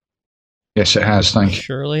 Yes, it has. Thank you.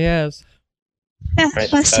 Surely has. Yeah, Right.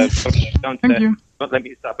 don't Don't let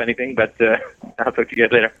me stop anything, but I'll talk to you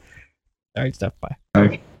guys later. All right, Steph. Bye.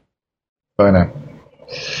 Okay. Bye now.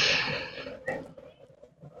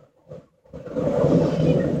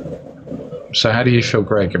 So how do you feel,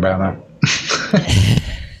 Greg, about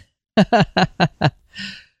that?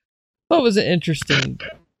 Well, it was an interesting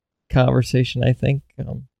conversation, I think.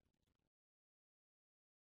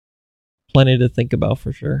 Plenty to think about,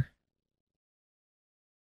 for sure.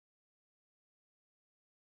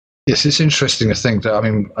 Yes, it's interesting to think that,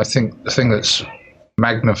 I think the thing that's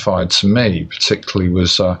magnified to me particularly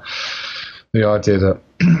was the idea that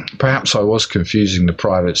perhaps I was confusing the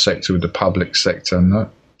private sector with the public sector. And I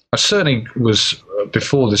certainly was,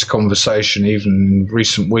 before this conversation, even in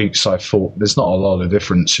recent weeks, I thought there's not a lot of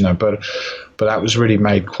difference, but that was really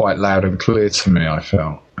made quite loud and clear to me, I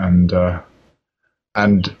felt. And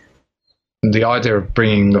the idea of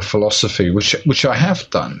bringing the philosophy, which I have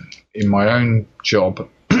done in my own job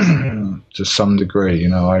to some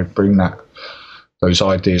degree, I bring those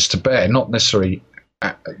ideas to bear, not necessarily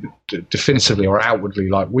definitively or outwardly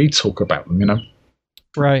like we talk about them,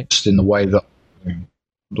 Right. just in the way that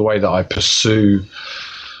I pursue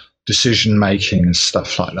decision making and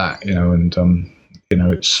stuff like that, and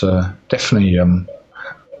it's definitely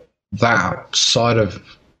that side of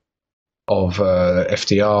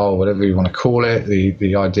FDR, or whatever you want to call it,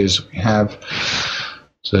 the ideas that we have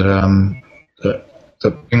that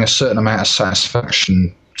bring a certain amount of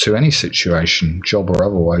satisfaction to any situation, job or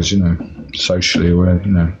otherwise, socially, or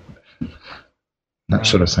that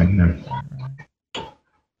sort of thing.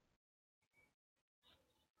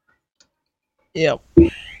 Yep.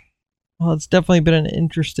 Well, it's definitely been an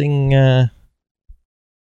interesting hour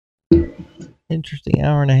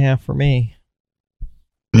and a half for me.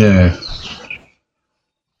 Yeah.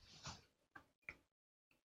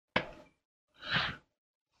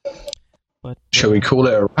 But shall we call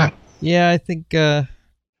it a wrap? Yeah, I think.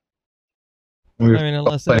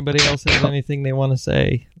 Unless anybody else has anything they want to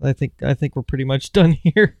say, I think we're pretty much done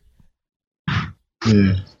here.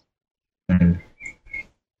 Yeah. All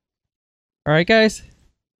right, guys.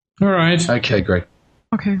 All right. Okay, great.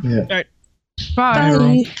 Okay. Yeah. All right.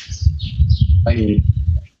 Bye. Bye.